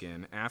spreads in the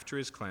skin after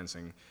his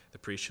cleansing, the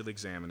priest shall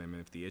examine him,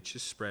 and if the itch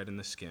is spread in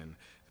the skin,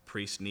 the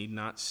priest need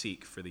not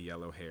seek for the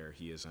yellow hair.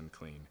 He is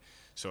unclean.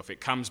 So if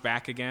it comes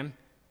back again,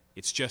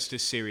 it's just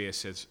as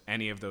serious as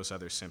any of those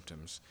other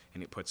symptoms,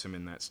 and it puts him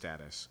in that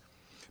status.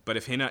 But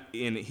if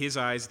in his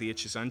eyes the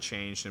itch is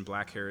unchanged and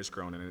black hair is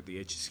grown in it, the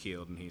itch is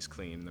healed and he's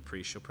clean, and the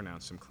priest shall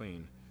pronounce him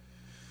clean.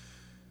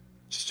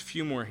 Just a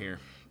few more here.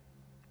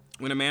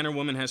 When a man or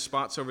woman has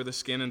spots over the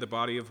skin and the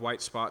body of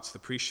white spots, the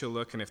priest shall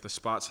look, and if the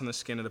spots on the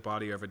skin of the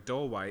body are of a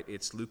dull white,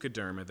 it's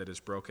leukoderma that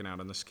is broken out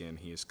on the skin,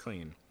 he is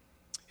clean.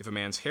 If a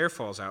man's hair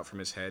falls out from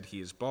his head,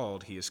 he is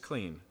bald, he is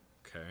clean.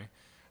 Okay?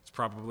 It's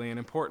probably an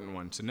important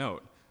one to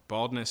note.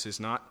 Baldness is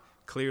not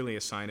clearly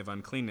a sign of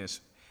uncleanness.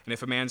 And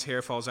if a man's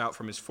hair falls out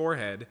from his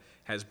forehead,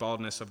 has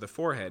baldness of the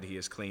forehead, he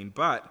is clean.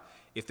 But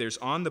if there's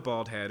on the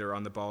bald head or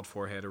on the bald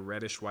forehead a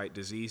reddish-white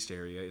diseased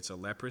area, it's a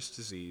leprous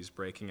disease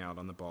breaking out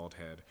on the bald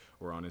head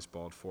or on his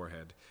bald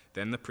forehead.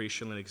 Then the priest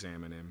shall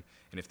examine him,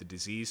 and if the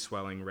disease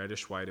swelling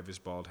reddish-white of his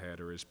bald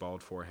head or his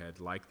bald forehead,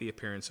 like the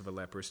appearance of a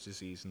leprous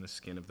disease in the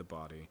skin of the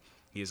body,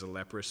 he is a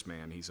leprous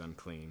man, he's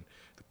unclean.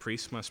 The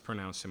priest must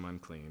pronounce him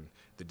unclean.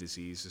 The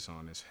disease is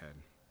on his head.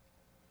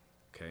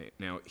 Okay,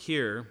 now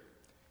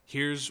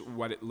here's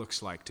what it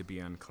looks like to be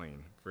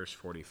unclean. Verse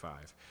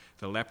 45.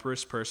 The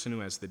leprous person who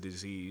has the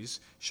disease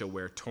shall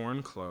wear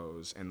torn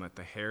clothes and let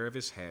the hair of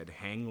his head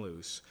hang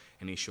loose,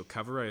 and he shall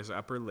cover his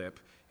upper lip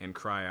and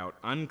cry out,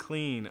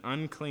 unclean,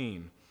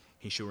 unclean.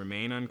 He shall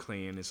remain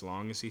unclean as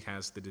long as he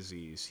has the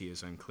disease. He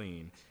is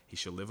unclean. He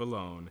shall live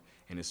alone,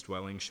 and his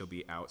dwelling shall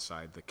be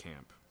outside the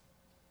camp.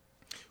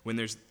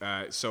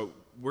 So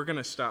we're going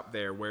to stop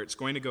there. Where it's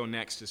going to go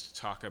next is to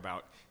talk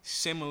about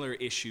similar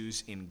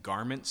issues in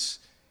garments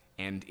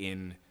and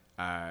in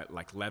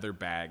like leather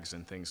bags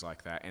and things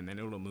like that, and then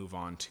it'll move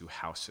on to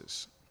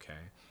houses, okay?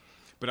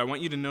 But I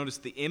want you to notice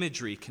the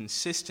imagery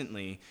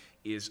consistently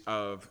is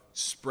of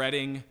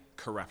spreading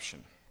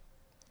corruption,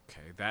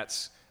 okay?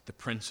 That's the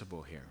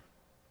principle here.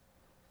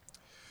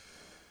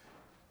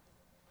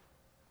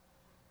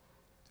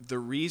 The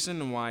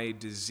reason why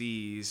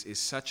disease is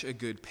such a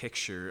good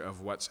picture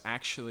of what's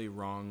actually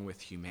wrong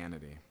with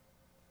humanity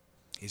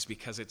is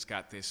because it's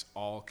got this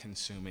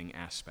all-consuming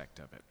aspect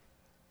of it,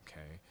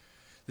 okay?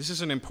 This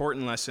is an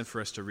important lesson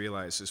for us to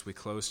realize as we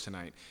close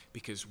tonight,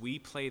 because we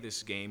play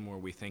this game where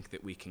we think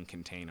that we can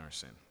contain our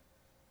sin,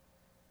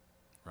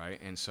 right?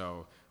 And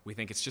so we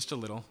think it's just a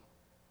little,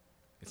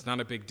 it's not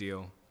a big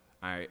deal.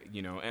 And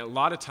a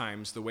lot of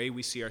times the way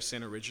we see our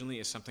sin originally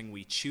is something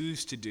we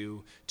choose to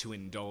do to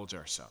indulge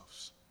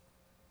ourselves.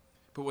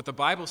 But what the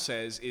Bible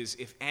says is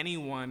if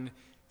anyone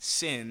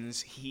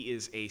sins, he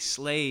is a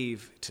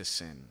slave to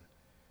sin.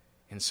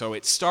 And so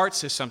it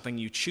starts as something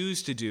you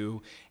choose to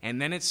do,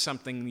 and then it's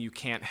something you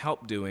can't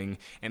help doing,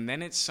 and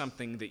then it's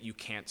something that you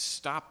can't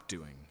stop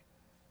doing.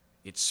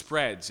 It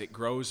spreads, it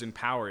grows in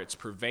power, it's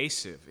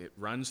pervasive, it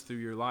runs through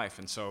your life.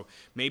 And so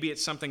maybe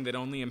it's something that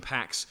only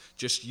impacts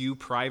just you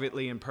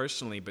privately and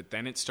personally, but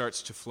then it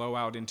starts to flow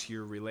out into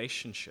your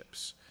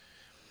relationships.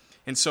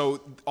 And so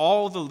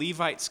all the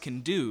Levites can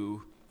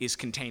do is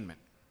containment,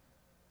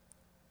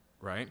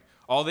 right?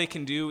 All they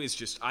can do is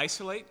just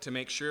isolate to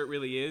make sure it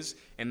really is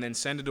and then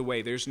send it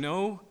away. There's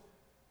no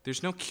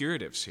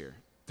curatives here.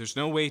 There's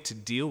no way to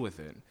deal with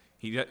it.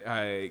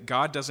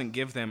 God doesn't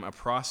give them a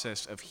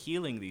process of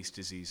healing these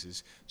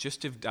diseases,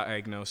 just of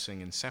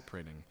diagnosing and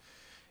separating.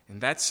 And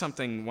that's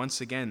something,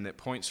 once again, that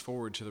points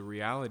forward to the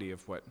reality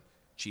of what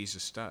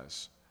Jesus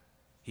does.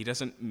 He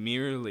doesn't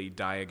merely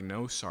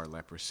diagnose our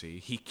leprosy,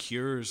 he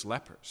cures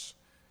lepers.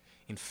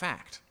 In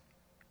fact,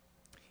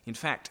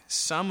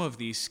 some of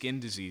these skin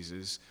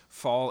diseases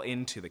fall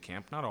into the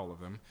camp, not all of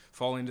them,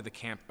 fall into the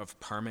camp of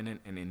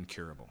permanent and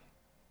incurable.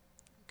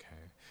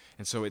 Okay?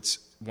 And so it's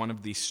one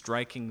of the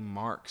striking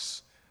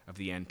marks of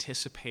the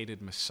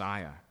anticipated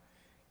Messiah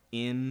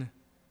in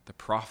the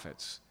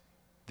prophets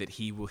that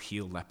he will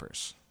heal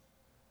lepers.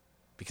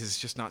 Because it's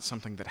just not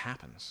something that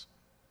happens.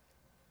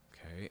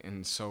 Okay?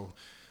 And so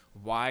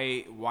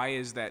why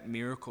is that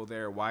miracle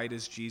there? Why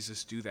does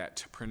Jesus do that?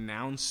 To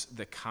pronounce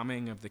the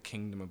coming of the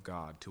kingdom of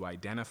God, to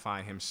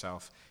identify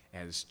himself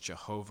as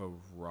Jehovah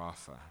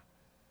Rapha,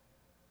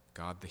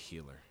 God the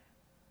healer,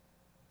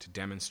 to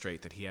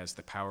demonstrate that he has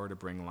the power to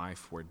bring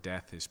life where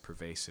death is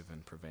pervasive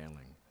and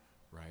prevailing,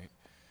 right?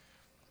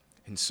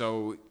 And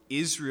so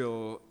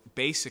Israel,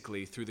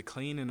 basically, through the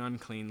clean and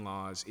unclean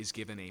laws, is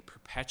given a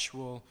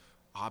perpetual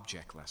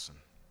object lesson,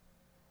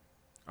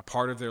 a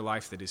part of their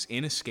life that is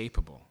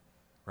inescapable.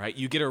 Right?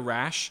 You get a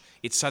rash,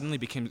 it suddenly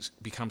becomes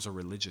a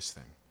religious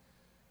thing.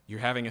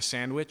 You're having a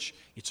sandwich,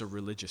 it's a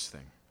religious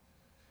thing.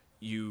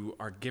 You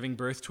are giving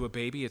birth to a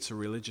baby, it's a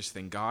religious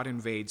thing. God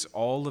invades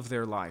all of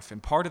their life.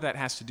 And part of that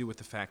has to do with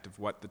the fact of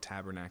what the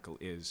tabernacle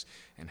is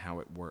and how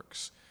it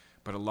works.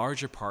 But a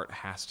larger part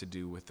has to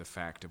do with the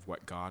fact of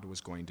what God was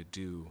going to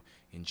do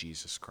in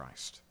Jesus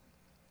Christ.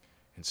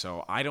 And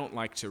so I don't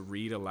like to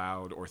read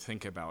aloud or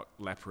think about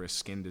leprous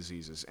skin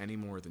diseases any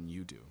more than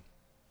you do.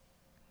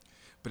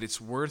 But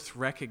it's worth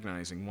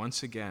recognizing,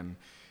 once again,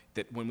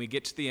 that when we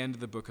get to the end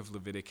of the book of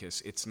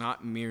Leviticus, it's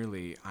not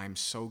merely, I'm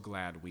so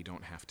glad we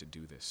don't have to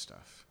do this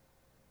stuff.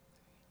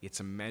 It's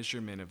a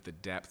measurement of the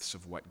depths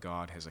of what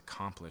God has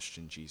accomplished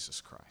in Jesus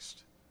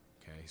Christ.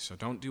 Okay? So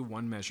don't do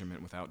one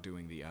measurement without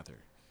doing the other.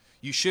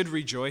 You should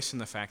rejoice in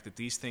the fact that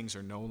these things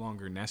are no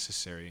longer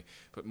necessary,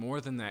 but more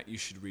than that, you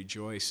should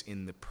rejoice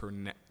in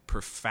the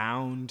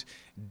profound,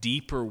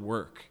 deeper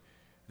work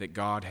that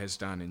God has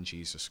done in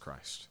Jesus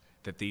Christ.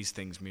 That these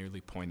things merely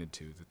pointed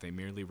to, that they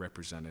merely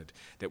represented,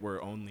 that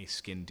were only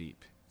skin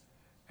deep,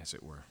 as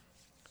it were.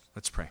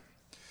 Let's pray.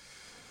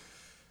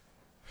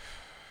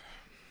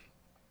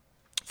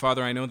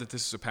 Father, I know that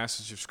this is a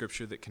passage of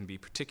Scripture that can be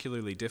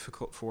particularly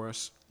difficult for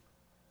us.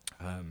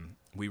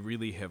 We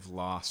really have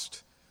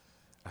lost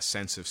a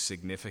sense of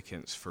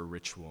significance for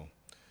ritual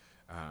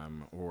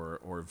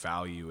or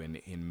value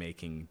in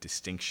making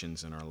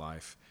distinctions in our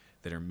life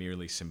that are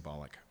merely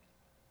symbolic.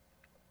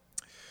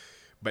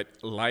 But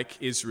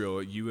like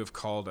Israel, you have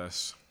called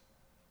us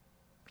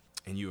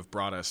and you have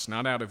brought us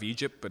not out of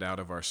Egypt, but out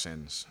of our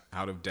sins,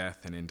 out of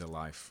death and into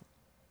life.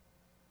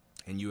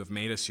 And you have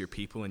made us your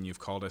people, and you've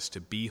called us to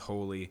be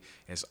holy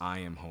as I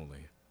am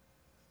holy.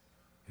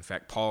 In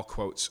fact, Paul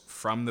quotes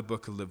from the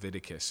book of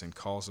Leviticus and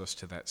calls us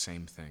to that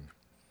same thing.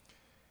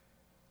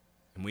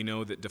 And we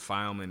know that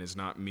defilement is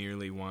not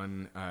merely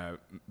one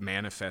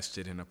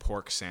manifested in a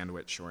pork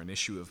sandwich or an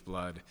issue of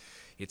blood.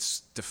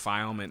 It's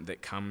defilement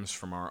that comes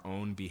from our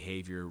own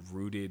behavior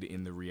rooted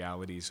in the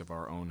realities of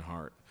our own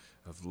heart,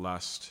 of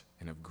lust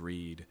and of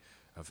greed,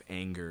 of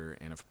anger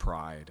and of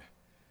pride.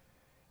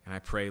 And I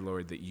pray,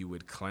 Lord, that you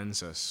would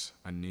cleanse us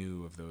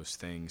anew of those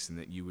things and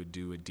that you would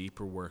do a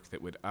deeper work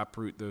that would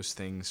uproot those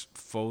things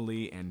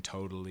fully and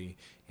totally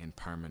and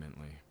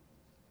permanently.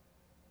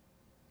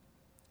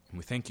 And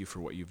we thank you for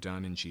what you've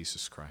done in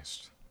Jesus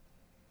Christ.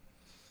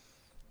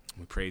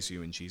 We praise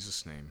you in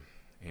Jesus' name.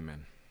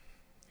 Amen.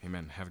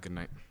 Amen. Have a good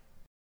night.